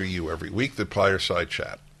PragerU every week, the Fireside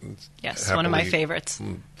Chat. Yes, happily, one of my favorites.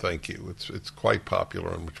 Thank you. It's quite popular,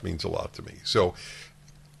 and which means a lot to me. So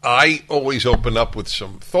I always open up with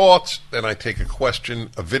some thoughts, then I take a question,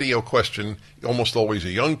 a video question, almost always a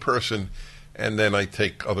young person, and then I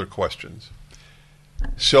take other questions.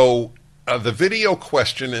 So the video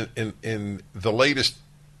question in the latest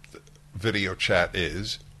video chat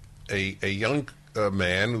is a young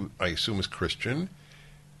man, who I assume is Christian,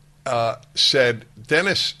 said,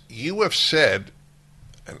 Dennis, you have said,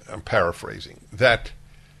 and I'm paraphrasing, that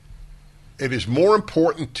it is more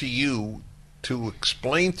important to you to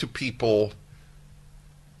explain to people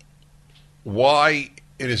why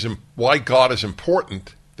God is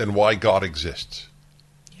important than why God exists.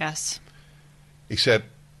 Yes. He said,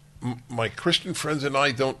 my Christian friends and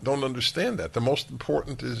I don't understand that. The most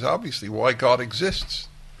important is obviously why God exists.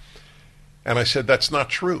 And I said, that's not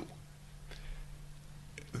true.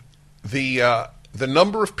 The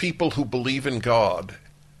number of people who believe in God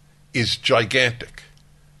is gigantic.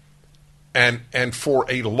 And for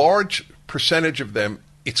a large percentage of them,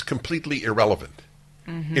 it's completely irrelevant.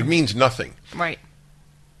 Mm-hmm. It means nothing. Right.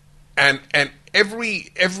 And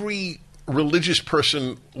every religious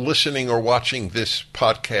person listening or watching this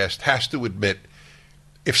podcast has to admit,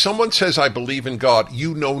 if someone says, I believe in God,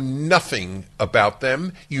 you know nothing about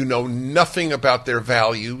them. You know nothing about their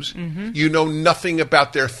values. Mm-hmm. You know nothing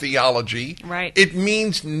about their theology. Right. It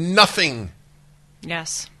means nothing.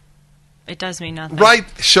 Yes. It does mean nothing. Right.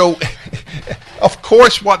 So, of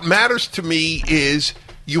course, what matters to me is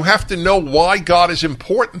you have to know why God is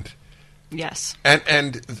important. Yes.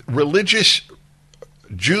 And religious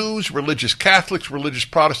Jews, religious Catholics, religious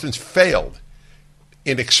Protestants failed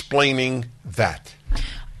in explaining that.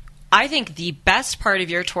 I think the best part of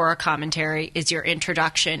your Torah commentary is your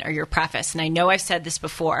introduction or your preface. And I know I've said this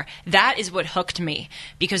before. That is what hooked me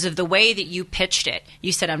because of the way that you pitched it.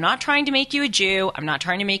 You said, I'm not trying to make you a Jew. I'm not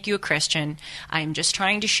trying to make you a Christian. I'm just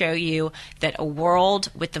trying to show you that a world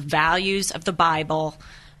with the values of the Bible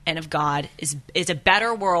and of God is a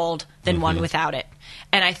better world than one without it.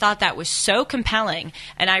 And I thought that was so compelling.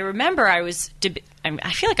 And I remember I was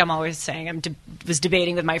I feel like I'm always saying was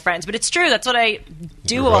debating with my friends, but it's true. That's what I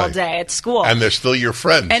do Right. all day at school. And they're still your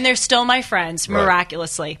friends. And they're still my friends, Right.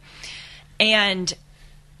 miraculously. And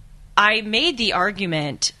I made the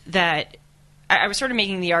argument that I was sort of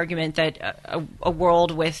making the argument that a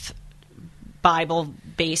world with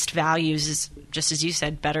Bible-based values is, just as you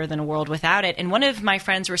said, better than a world without it. And one of my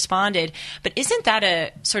friends responded, but isn't that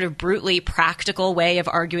a sort of brutally practical way of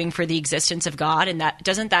arguing for the existence of God? And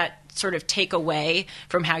doesn't that sort of take away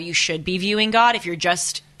from how you should be viewing God if you're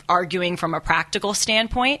just arguing from a practical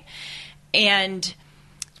standpoint? And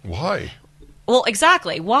why? well,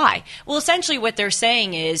 exactly. Why? Well, essentially what they're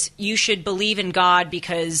saying is you should believe in God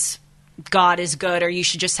because God is good, or you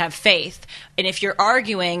should just have faith. And if you're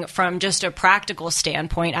arguing from just a practical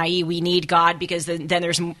standpoint, i.e. we need God because then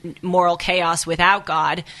there's moral chaos without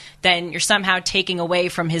God, then you're somehow taking away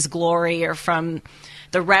from his glory or from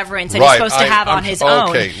the reverence that he's supposed to have on his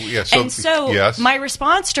own. Yeah, so yes. my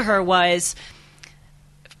response to her was,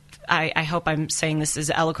 I hope I'm saying this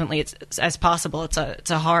as eloquently as possible. It's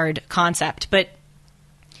a hard concept, but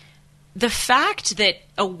the fact that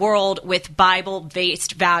a world with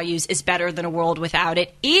Bible-based values is better than a world without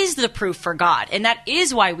it is the proof for God, and that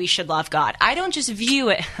is why we should love God. I don't just view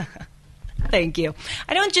it. Thank you.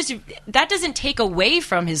 That doesn't take away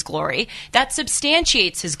from his glory. That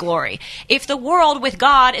substantiates his glory. If the world with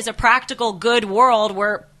God is a practical, good world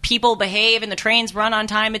where people behave and the trains run on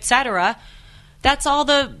time, etc., that's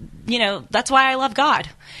that's why I love God.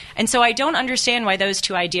 And so I don't understand why those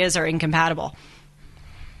two ideas are incompatible.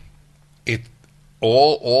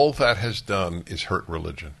 All that has done is hurt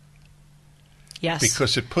religion. Yes.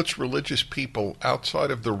 Because it puts religious people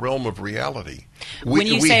outside of the realm of reality. When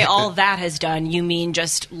you say all that has done, you mean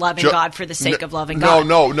just loving God for the sake of loving God?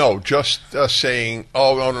 No. Just saying,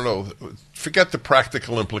 no. Forget the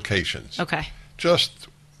practical implications. Okay. Just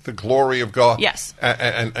the glory of God. Yes.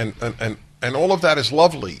 And all of that is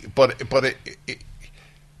lovely. But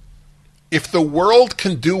if the world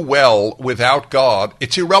can do well without God,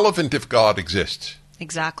 it's irrelevant if God exists.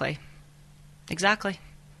 Exactly.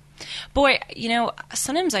 Boy,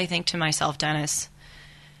 sometimes I think to myself, Dennis,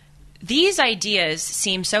 these ideas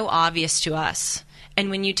seem so obvious to us. And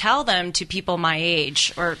when you tell them to people my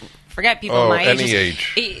age, or forget people my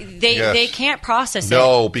age, they can't process it.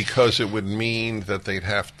 No, because it would mean that they'd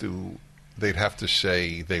have to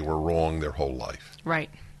say they were wrong their whole life. Right.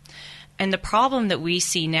 And the problem that we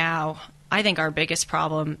see now, I think our biggest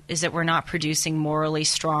problem is that we're not producing morally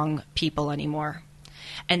strong people anymore.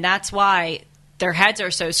 And that's why their heads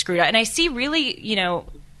are so screwed up. And I see really,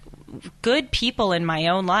 good people in my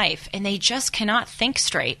own life, and they just cannot think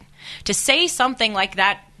straight. To say something like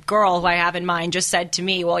that girl who I have in mind just said to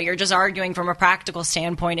me, well, you're just arguing from a practical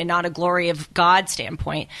standpoint and not a glory of God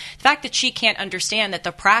standpoint. The fact that she can't understand that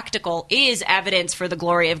the practical is evidence for the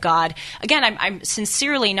glory of God. Again, I'm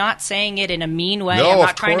sincerely not saying it in a mean way. No, I'm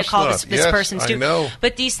not trying to call this person I stupid. know.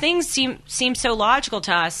 But these things seem so logical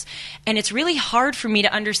to us, and it's really hard for me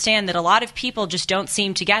to understand that a lot of people just don't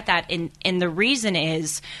seem to get that. And the reason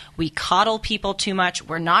is we coddle people too much.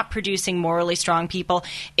 We're not producing morally strong people.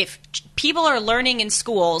 If people are learning in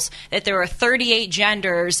schools that there are 38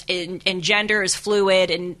 genders and gender is fluid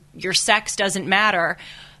and your sex doesn't matter,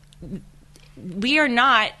 we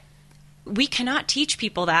cannot teach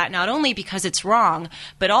people that, not only because it's wrong,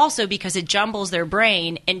 but also because it jumbles their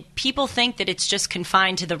brain, and people think that it's just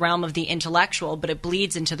confined to the realm of the intellectual, but it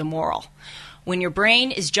bleeds into the moral. When your brain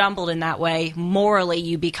is jumbled in that way, morally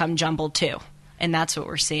you become jumbled too, and that's what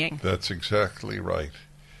we're seeing. That's exactly right.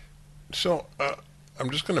 So I'm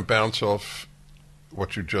just going to bounce off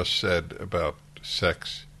what you just said about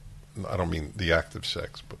sex. I don't mean the act of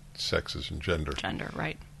sex, but sexes and gender. Gender,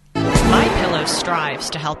 right. MyPillow strives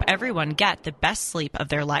to help everyone get the best sleep of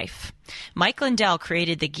their life. Mike Lindell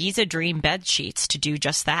created the Giza Dream bed sheets to do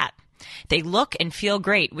just that. They look and feel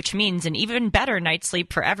great, which means an even better night's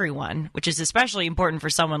sleep for everyone, which is especially important for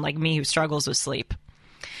someone like me who struggles with sleep.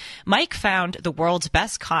 Mike found the world's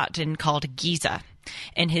best cotton called Giza,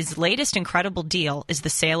 and his latest incredible deal is the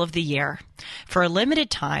sale of the year. For a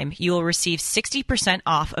limited time, you will receive 60%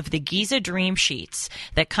 off of the Giza Dream sheets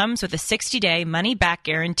that comes with a 60-day money-back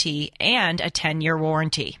guarantee and a 10-year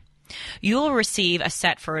warranty. You will receive a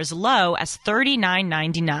set for as low as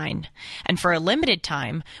 $39.99. And for a limited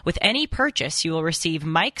time, with any purchase, you will receive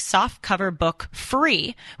Mike's softcover book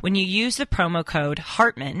free when you use the promo code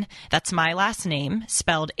Hartman, that's my last name,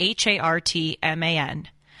 spelled Hartman.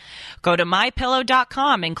 Go to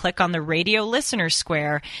MyPillow.com and click on the radio listener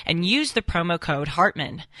square and use the promo code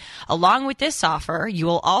Hartman. Along with this offer, you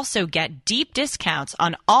will also get deep discounts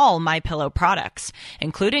on all MyPillow products,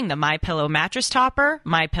 including the MyPillow mattress topper,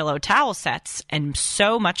 MyPillow towel sets, and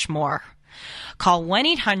so much more. Call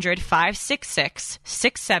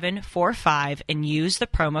 1-800-566-6745 and use the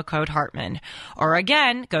promo code Hartman. Or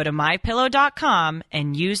again, go to MyPillow.com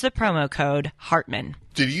and use the promo code Hartman.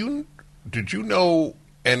 Did you know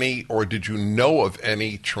any, or did you know of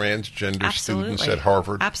any transgender students at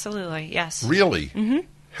Harvard? Absolutely, yes. Really? Mm-hmm.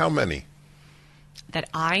 How many? That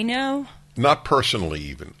I know? Not personally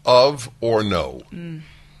even. Of or no?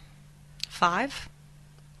 5?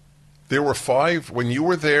 There were 5. When you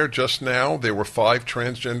were there just now, there were 5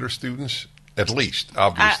 transgender students? At least,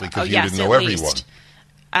 obviously, because you didn't know everyone.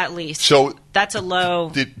 At least. So that's a low,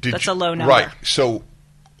 that's a low number. Right. So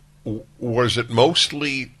was it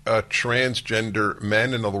mostly transgender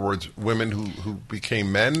men? In other words, women who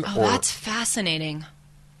became men? Oh, that's fascinating.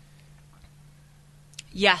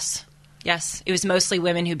 Yes. Yes. It was mostly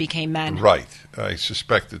women who became men. Right. I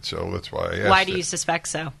suspected so. That's why I asked. Why do you suspect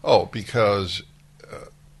so? Oh, because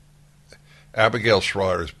Abigail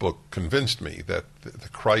Schreier's book convinced me that the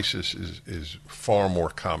crisis is far more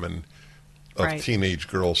common of teenage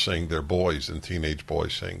girls saying they're boys than teenage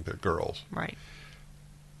boys saying they're girls. Right.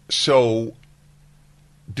 So,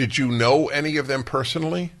 did you know any of them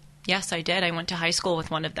personally? Yes, I did. I went to high school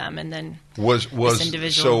with one of them, and then this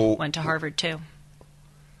individual went to Harvard too.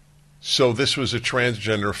 So this was a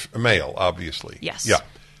transgender male, obviously. Yes. Yeah.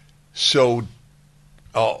 So,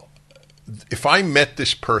 if I met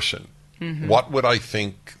this person, what would I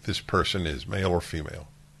think this person is, male or female?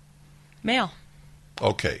 Male.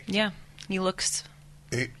 Okay. Yeah, he looks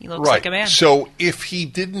like a man. So if he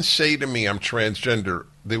didn't say to me, "I'm transgender,"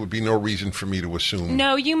 there would be no reason for me to assume.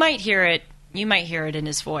 No, you might hear it. You might hear it in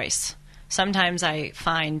his voice. Sometimes I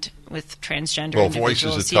find with transgender individuals, voice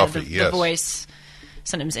is a toughie. Yes, the voice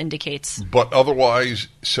sometimes indicates. But otherwise,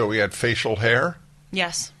 so he had facial hair.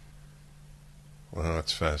 Yes. Well,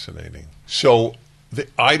 that's fascinating. So.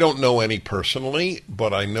 I don't know any personally,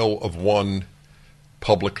 but I know of one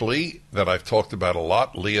publicly that I've talked about a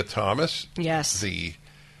lot, Leah Thomas. Yes. The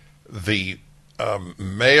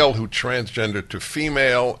male who transgendered to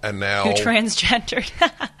female and now... Who transgendered.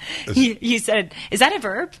 You said, is that a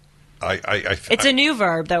verb? It's a new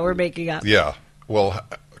verb that we're making up. Yeah. Well,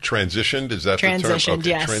 transitioned, is that the term? Transitioned,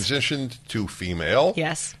 yes. Transitioned to female.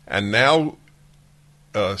 Yes. And now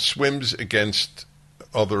swims against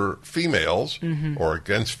other females or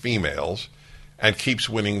against females and keeps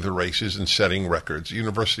winning the races and setting records.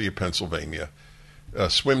 University of Pennsylvania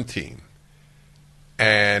swim team.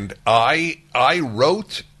 And I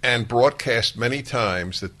wrote and broadcast many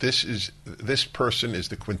times that this person is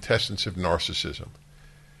the quintessence of narcissism.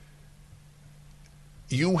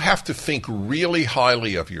 You have to think really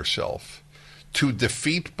highly of yourself to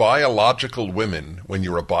defeat biological women when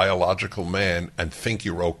you're a biological man and think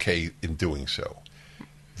you're okay in doing so.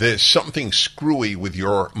 There's something screwy with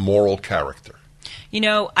your moral character. You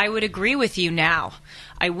know, I would agree with you now.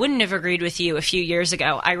 I wouldn't have agreed with you a few years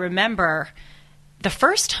ago. I remember the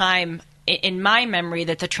first time in my memory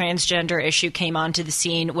that the transgender issue came onto the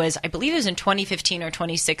scene was, I believe it was in 2015 or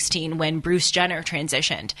 2016 when Bruce Jenner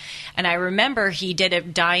transitioned. And I remember he did a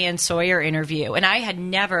Diane Sawyer interview, and I had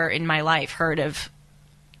never in my life heard of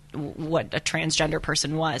what a transgender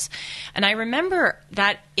person was. And I remember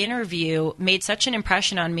that interview made such an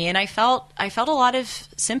impression on me, and I felt a lot of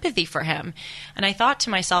sympathy for him. And I thought to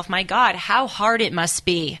myself, my God, how hard it must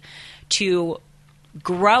be to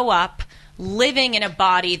grow up living in a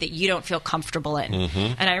body that you don't feel comfortable in.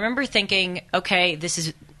 And I remember thinking, okay, this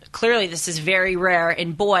is very rare,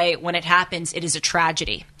 and boy, when it happens, it is a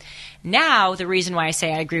tragedy. Now, the reason why I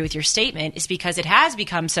say I agree with your statement is because it has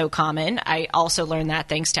become so common. I also learned that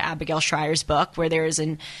thanks to Abigail Schreier's book, where there is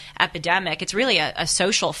an epidemic. It's really a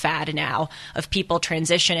social fad now of people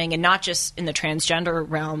transitioning, and not just in the transgender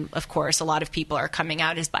realm, of course. A lot of people are coming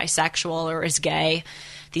out as bisexual or as gay.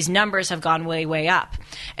 These numbers have gone way, way up.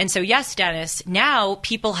 And so, yes, Dennis, now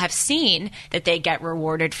people have seen that they get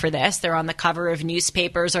rewarded for this. They're on the cover of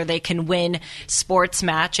newspapers, or they can win sports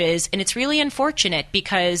matches. And it's really unfortunate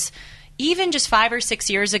because even just 5 or 6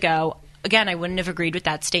 years ago, again, I wouldn't have agreed with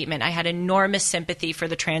that statement. I had enormous sympathy for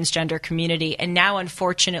the transgender community. And now,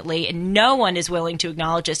 unfortunately, and no one is willing to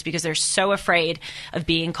acknowledge this because they're so afraid of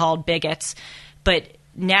being called bigots, but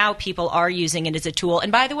now people are using it as a tool.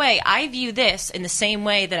 And by the way, I view this in the same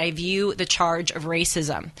way that I view the charge of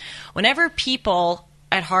racism. Whenever people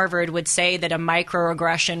at Harvard would say that a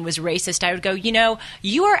microaggression was racist, I would go, you know,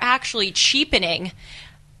 you are actually cheapening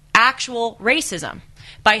actual racism.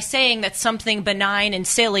 by saying that something benign and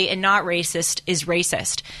silly and not racist is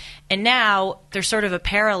racist. And now there's sort of a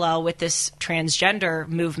parallel with this transgender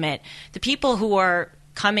movement. The people who are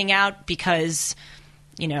coming out because,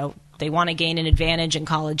 they want to gain an advantage in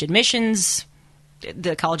college admissions,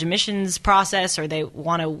 the college admissions process, or they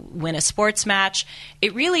want to win a sports match.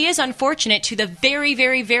 It really is unfortunate to the very,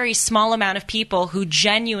 very, very small amount of people who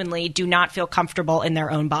genuinely do not feel comfortable in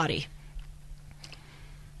their own body.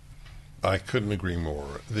 I couldn't agree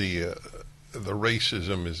more. The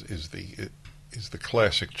racism is the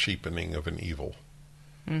classic cheapening of an evil.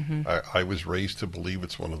 Mm-hmm. I was raised to believe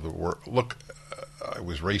it's one of the I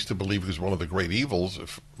was raised to believe it was one of the great evils,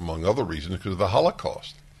 among other reasons, because of the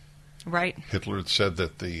Holocaust. Right. Hitler had said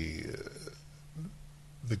that the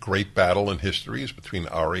great battle in history is between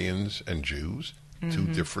Aryans and Jews, mm-hmm. two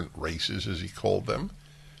different races, as he called them.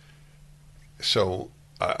 So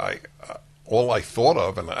all I thought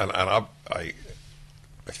of, and I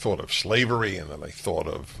thought of slavery, and then I thought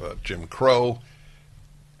of Jim Crow,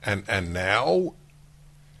 and now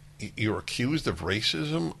you're accused of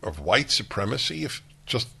racism, of white supremacy, if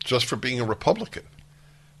just for being a Republican.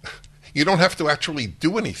 You don't have to actually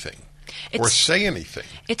do anything or say anything.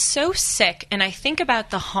 It's so sick, and I think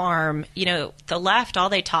about the harm. The left, all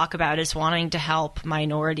they talk about is wanting to help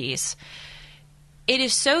minorities. It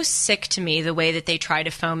is so sick to me the way that they try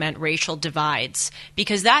to foment racial divides,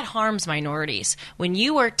 because that harms minorities. When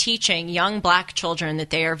you are teaching young black children that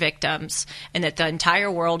they are victims and that the entire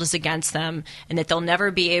world is against them and that they'll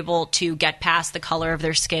never be able to get past the color of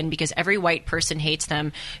their skin because every white person hates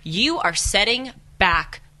them, you are setting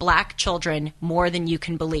back black children more than you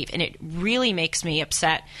can believe. And it really makes me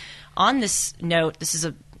upset. On this note,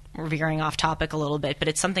 we're veering off topic a little bit, but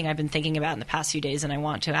it's something I've been thinking about in the past few days, and I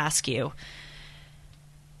want to ask you.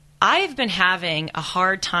 I've been having a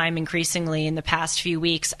hard time increasingly in the past few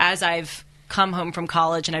weeks as I've come home from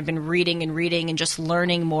college and I've been reading and just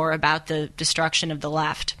learning more about the destruction of the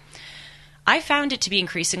left. I found it to be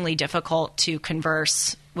increasingly difficult to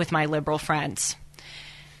converse with my liberal friends.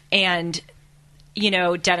 And,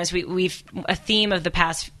 Dennis, we've a theme of the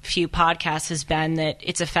past few podcasts has been that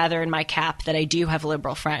it's a feather in my cap that I do have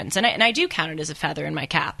liberal friends. And I do count it as a feather in my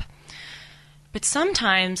cap. But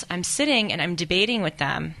sometimes I'm sitting and I'm debating with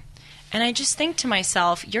them, and I just think to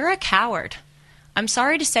myself, you're a coward. I'm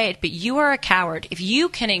sorry to say it, but you are a coward. If you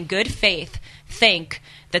can in good faith think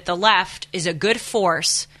that the left is a good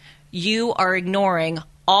force, you are ignoring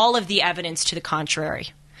all of the evidence to the contrary.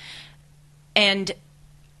 And,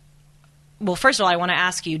 well, first of all, I want to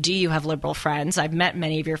ask you, do you have liberal friends? I've met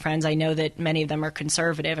many of your friends. I know that many of them are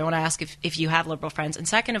conservative. I want to ask if you have liberal friends. And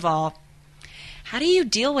second of all, how do you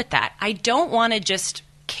deal with that? I don't want to just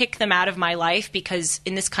kick them out of my life, because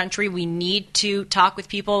in this country we need to talk with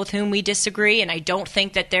people with whom we disagree, and I don't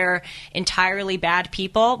think that they're entirely bad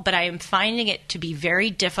people, but I am finding it to be very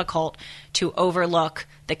difficult to overlook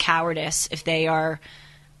the cowardice if they are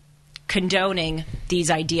condoning these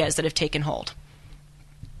ideas that have taken hold.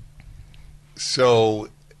 So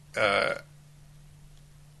it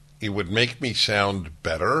would make me sound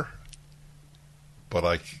better,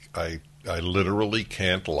 but I literally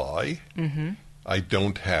can't lie. Mm-hmm. I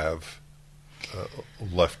don't have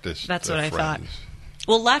leftist That's what friends. I thought.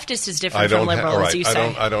 Well, leftist is different from liberal, as you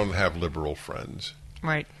say. I don't have liberal friends.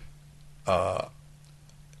 Right.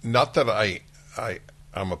 Not that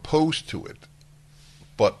I'm opposed to it,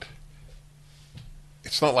 but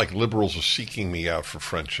it's not like liberals are seeking me out for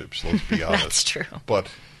friendships, let's be honest. That's true. But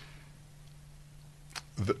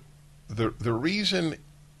the reason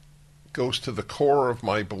goes to the core of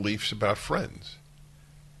my beliefs about friends.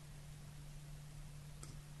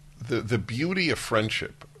 The beauty of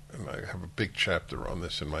friendship, and I have a big chapter on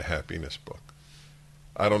this in my happiness book.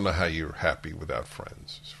 I don't know how you're happy without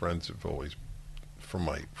friends. Friends have always,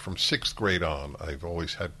 from sixth grade on, I've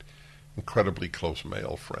always had incredibly close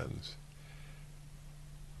male friends.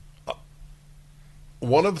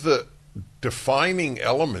 One of the defining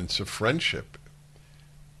elements of friendship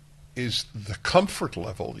is the comfort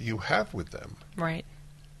level you have with them. Right.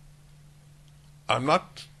 I'm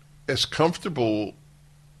not as comfortable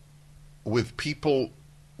with people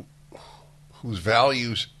whose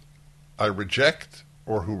values I reject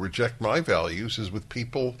or who reject my values as with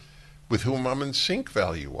people with whom I'm in sync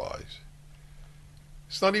value-wise.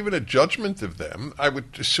 It's not even a judgment of them. I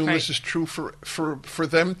would assume This is true for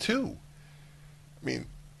them too. I mean,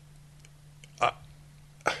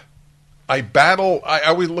 I battle. I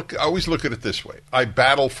always look at it this way. I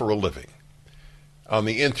battle for a living on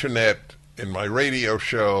the internet, in my radio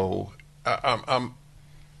show.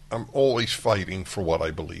 I'm always fighting for what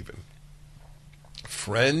I believe in.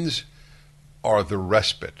 Friends are the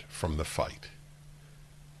respite from the fight.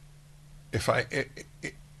 it's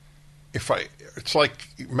like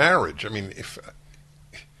marriage. I mean, if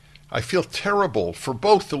I feel terrible for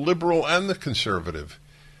both the liberal and the conservative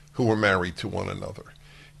who are married to one another.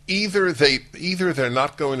 Either they're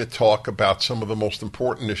not going to talk about some of the most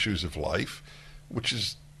important issues of life, which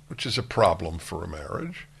is a problem for a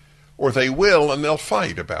marriage, or they will and they'll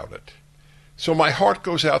fight about it. So my heart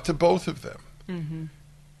goes out to both of them. Mm-hmm.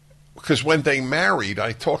 Because when they married,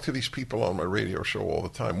 I talk to these people on my radio show all the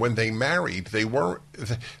time. When they married, they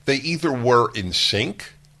either were in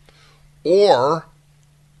sync or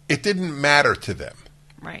it didn't matter to them.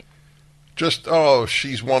 Right. Just, oh,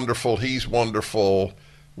 she's wonderful, he's wonderful,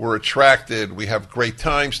 we're attracted, we have great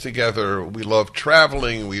times together, we love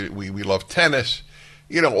traveling, we love tennis,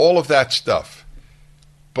 all of that stuff.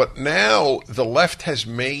 But now the left has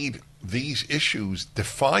made these issues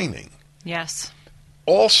defining. Yes.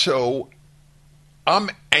 Also, I'm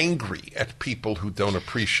angry at people who don't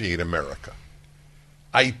appreciate America.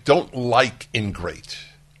 I don't like ingrate.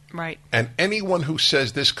 Right. And anyone who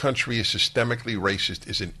says this country is systemically racist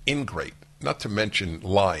is an ingrate, not to mention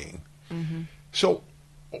lying. Mm-hmm. So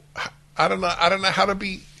I don't know how to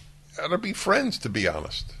be friends, to be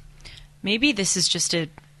honest. Maybe this is just a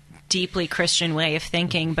deeply Christian way of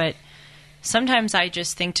thinking, but sometimes I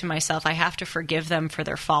just think to myself, I have to forgive them for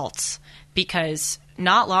their faults, because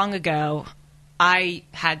not long ago I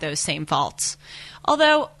had those same faults.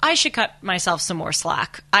 Although I should cut myself some more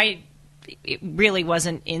slack. It really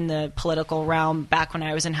wasn't in the political realm back when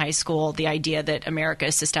I was in high school, the idea that America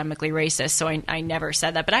is systemically racist. So I never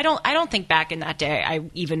said that. But I don't think back in that day,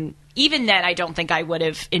 even then, I don't think I would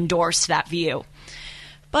have endorsed that view.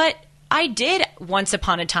 But I did once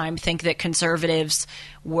upon a time think that conservatives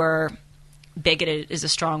were bigoted is a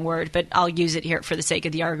strong word, but I'll use it here for the sake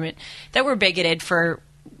of the argument, that were bigoted for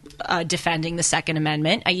defending the Second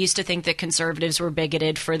Amendment. I used to think that conservatives were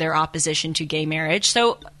bigoted for their opposition to gay marriage.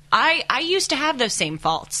 So I used to have those same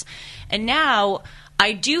faults. And now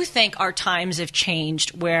I do think our times have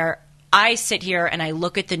changed, where I sit here and I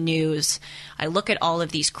look at the news. I look at all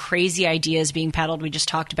of these crazy ideas being peddled. We just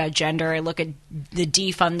talked about gender. I look at the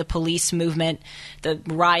defund the police movement, the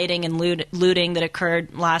rioting and looting that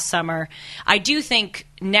occurred last summer. I do think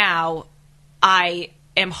now I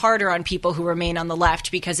am harder on people who remain on the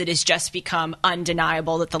left, because it has just become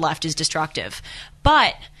undeniable that the left is destructive.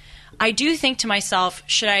 But I do think to myself,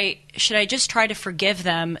 should I just try to forgive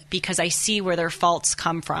them because I see where their faults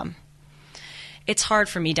come from? It's hard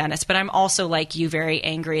for me, Dennis, but I'm also, like you, very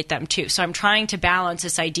angry at them too. So I'm trying to balance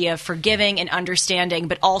this idea of forgiving and understanding,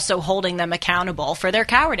 but also holding them accountable for their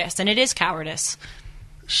cowardice, and it is cowardice.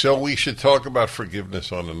 So we should talk about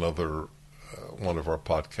forgiveness on another one of our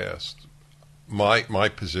podcasts. My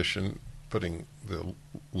position, putting the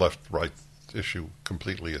left-right issue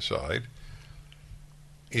completely aside,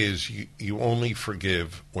 is you only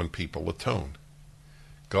forgive when people atone.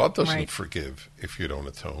 God doesn't forgive if you don't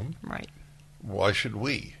atone. Right. Why should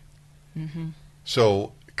we? Mm-hmm.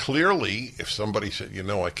 So clearly, if somebody said,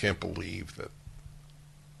 I can't believe that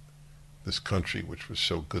this country, which was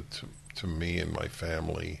so good to me and my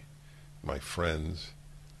family, my friends,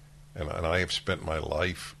 and I have spent my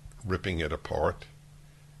life ripping it apart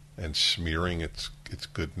and smearing its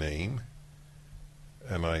good name,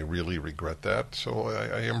 and I really regret that, so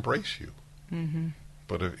I embrace you. Mm-hmm.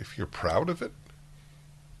 But if you're proud of it,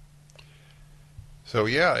 so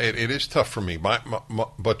yeah, it is tough for me.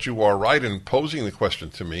 But you are right in posing the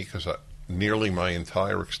question to me, because nearly my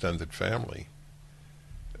entire extended family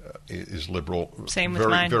is liberal. Same with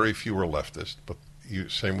mine. Very few are leftist, but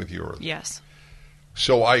same with yours. Yes.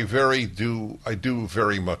 So I do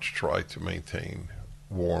very much try to maintain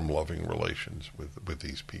warm, loving relations with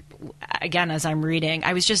these people. Again, as I'm reading,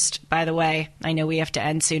 I was just, by the way, I know we have to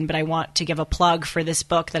end soon, but I want to give a plug for this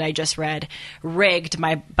book that I just read, Rigged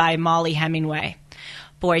by Molly Hemingway.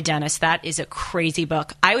 Boy, Dennis, that is a crazy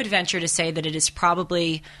book. I would venture to say that it is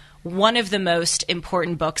probably one of the most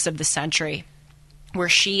important books of the century, where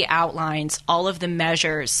she outlines all of the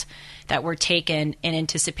measures that were taken in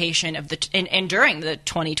anticipation of and during the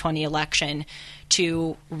 2020 election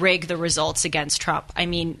to rig the results against Trump. I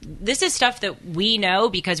mean, this is stuff that we know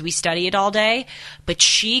because we study it all day, but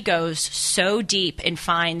she goes so deep and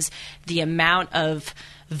finds the amount of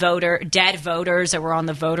dead voters that were on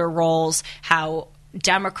the voter rolls, how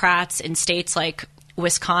Democrats in states like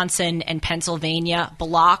Wisconsin and Pennsylvania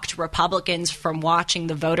blocked Republicans from watching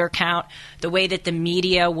the voter count, the way that the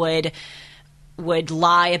media would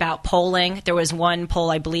lie about polling. There was one poll,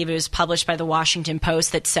 I believe it was published by the Washington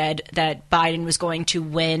Post, that said that Biden was going to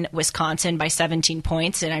win Wisconsin by 17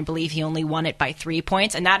 points, and I believe he only won it by 3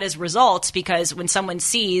 points. And that is results because when someone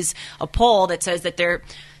sees a poll that says that they're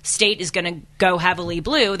state is going to go heavily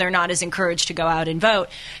blue, they're not as encouraged to go out and vote.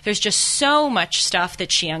 There's just so much stuff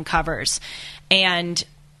that she uncovers. And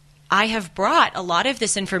I have brought a lot of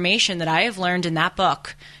this information that I have learned in that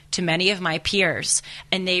book to many of my peers,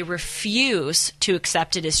 and they refuse to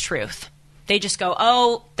accept it as truth. They just go,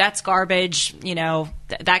 oh, that's garbage,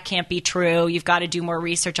 that can't be true. You've got to do more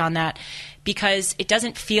research on that, because it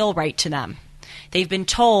doesn't feel right to them. They've been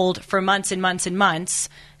told for months and months and months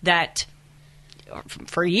that,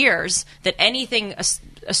 for years, that anything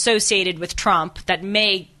associated with Trump that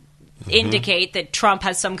may indicate that Trump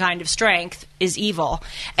has some kind of strength is evil.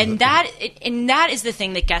 And that is the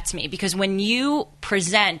thing that gets me, because when you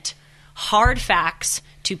present hard facts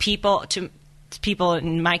to people,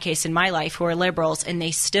 in my case, in my life, who are liberals, and they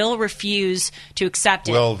still refuse to accept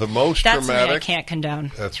it. Well, the most that's dramatic, something I can't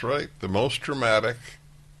condone. That's right. The most dramatic,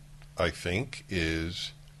 I think,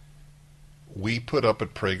 is we put up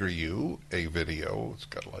at PragerU a video. It's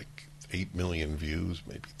got like 8 million views,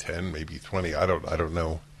 maybe 10, maybe 20. I don't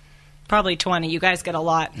know. Probably 20. You guys get a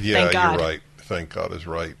lot. Yeah, Thank God. You're right. Thank God is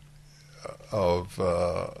right. Of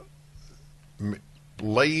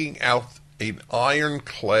laying out an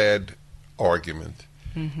ironclad argument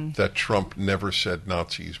that Trump never said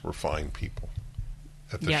Nazis were fine people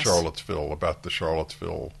at the about the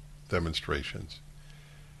Charlottesville demonstrations.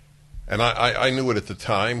 And I knew it at the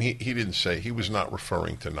time. He didn't say, he was not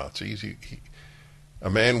referring to Nazis. A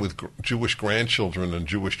man with Jewish grandchildren and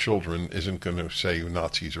Jewish children isn't going to say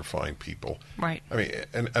Nazis are fine people. Right. I mean,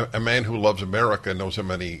 a man who loves America, knows how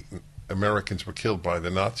many Americans were killed by the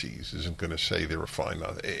Nazis, isn't going to say they were fine.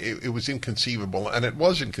 It was inconceivable, and it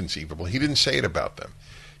was inconceivable. He didn't say it about them.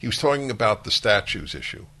 He was talking about the statues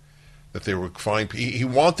issue, that they were fine. He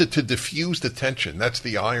wanted to diffuse the tension. That's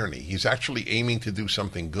the irony. He's actually aiming to do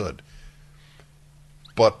something good.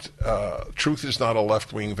 But truth is not a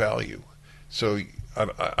left-wing value. So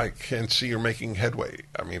I can't see you're making headway.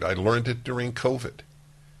 I mean, I learned it during COVID.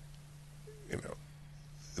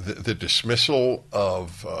 The dismissal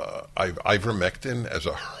of ivermectin as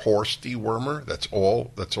a horse dewormer, that's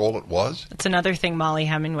all it was. That's another thing Molly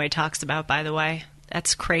Hemingway talks about, by the way.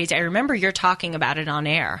 That's crazy. I remember you're talking about it on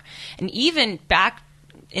air. And even back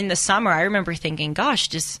in the summer, I remember thinking, gosh,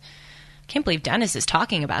 I can't believe Dennis is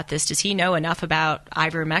talking about this. Does he know enough about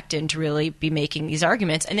ivermectin to really be making these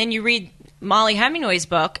arguments? And then you read Molly Hemingway's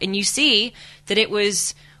book, and you see that it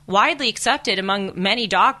was widely accepted among many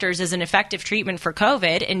doctors as an effective treatment for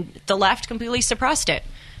COVID, and the left completely suppressed it.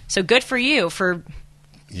 So good for you for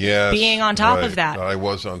being on top of that. I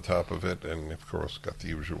was on top of it, and of course got the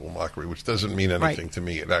usual mockery, which doesn't mean anything to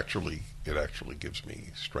me. It actually gives me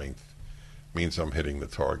strength. It means I'm hitting the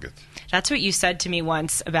target. That's what you said to me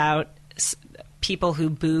once about people who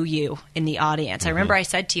boo you in the audience. I remember I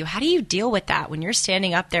said to you, how do you deal with that when you're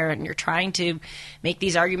standing up there and you're trying to make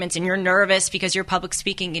these arguments and you're nervous because you're public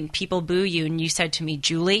speaking and people boo you? And you said to me,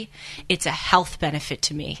 Julie, it's a health benefit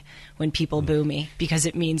to me when people boo me, because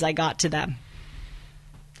it means I got to them.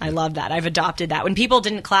 I love that. I've adopted that. When people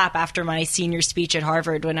didn't clap after my senior speech at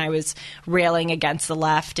Harvard, when I was railing against the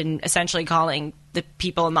left and essentially calling the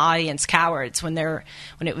people in the audience cowards, when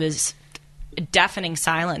it was deafening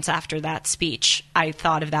silence after that speech, I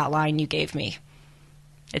thought of that line you gave me.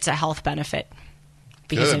 It's a health benefit,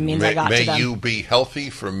 because it means I got to them. May you be healthy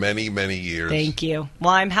for many, many years. Thank you.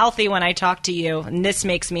 Well, I'm healthy when I talk to you, and this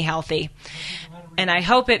makes me healthy. And I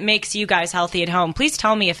hope it makes you guys healthy at home. Please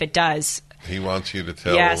tell me if it does. He wants you to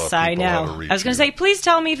tell yes, I know. How to reach I was going to say, please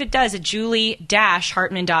tell me if it does at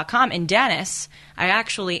julie-hartman.com. And Dennis, I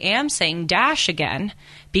actually am saying dash again,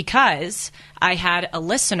 because I had a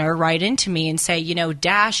listener write into me and say,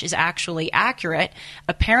 dash is actually accurate.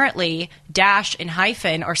 Apparently, dash and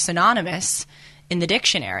hyphen are synonymous in the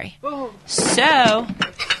dictionary. Oh. So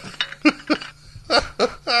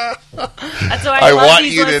that's why I love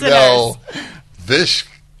these listeners. To know this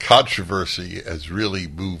controversy has really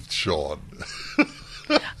moved Sean.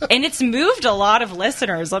 And it's moved a lot of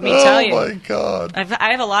listeners, let me tell you. Oh, my God.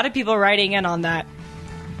 I have a lot of people writing in on that.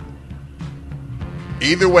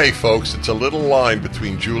 Either way, folks, it's a little line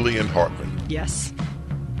between Julie and Hartman. Yes.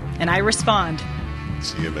 And I respond.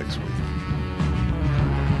 See you next week.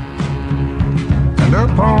 And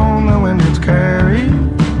upon the wind it's carried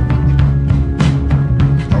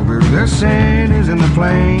over the cities and the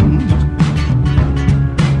plains.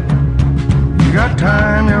 You got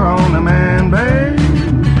time, you're on the man, babe,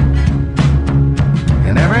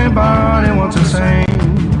 and everybody wants the same.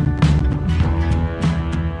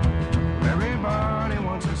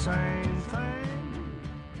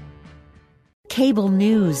 cable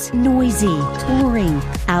news, noisy, boring,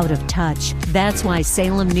 out of touch. That's why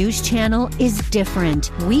Salem News Channel is different.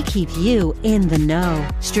 We keep you in the know.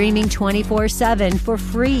 Streaming 24/7 for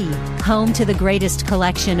free. Home to the greatest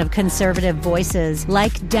collection of conservative voices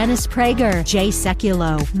like Dennis Prager, Jay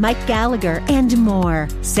Sekulow, Mike Gallagher, and more.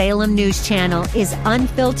 Salem News Channel is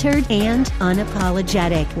unfiltered and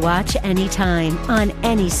unapologetic. Watch anytime, on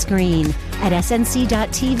any screen, at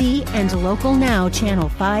snc.tv and Local Now Channel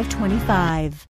 525.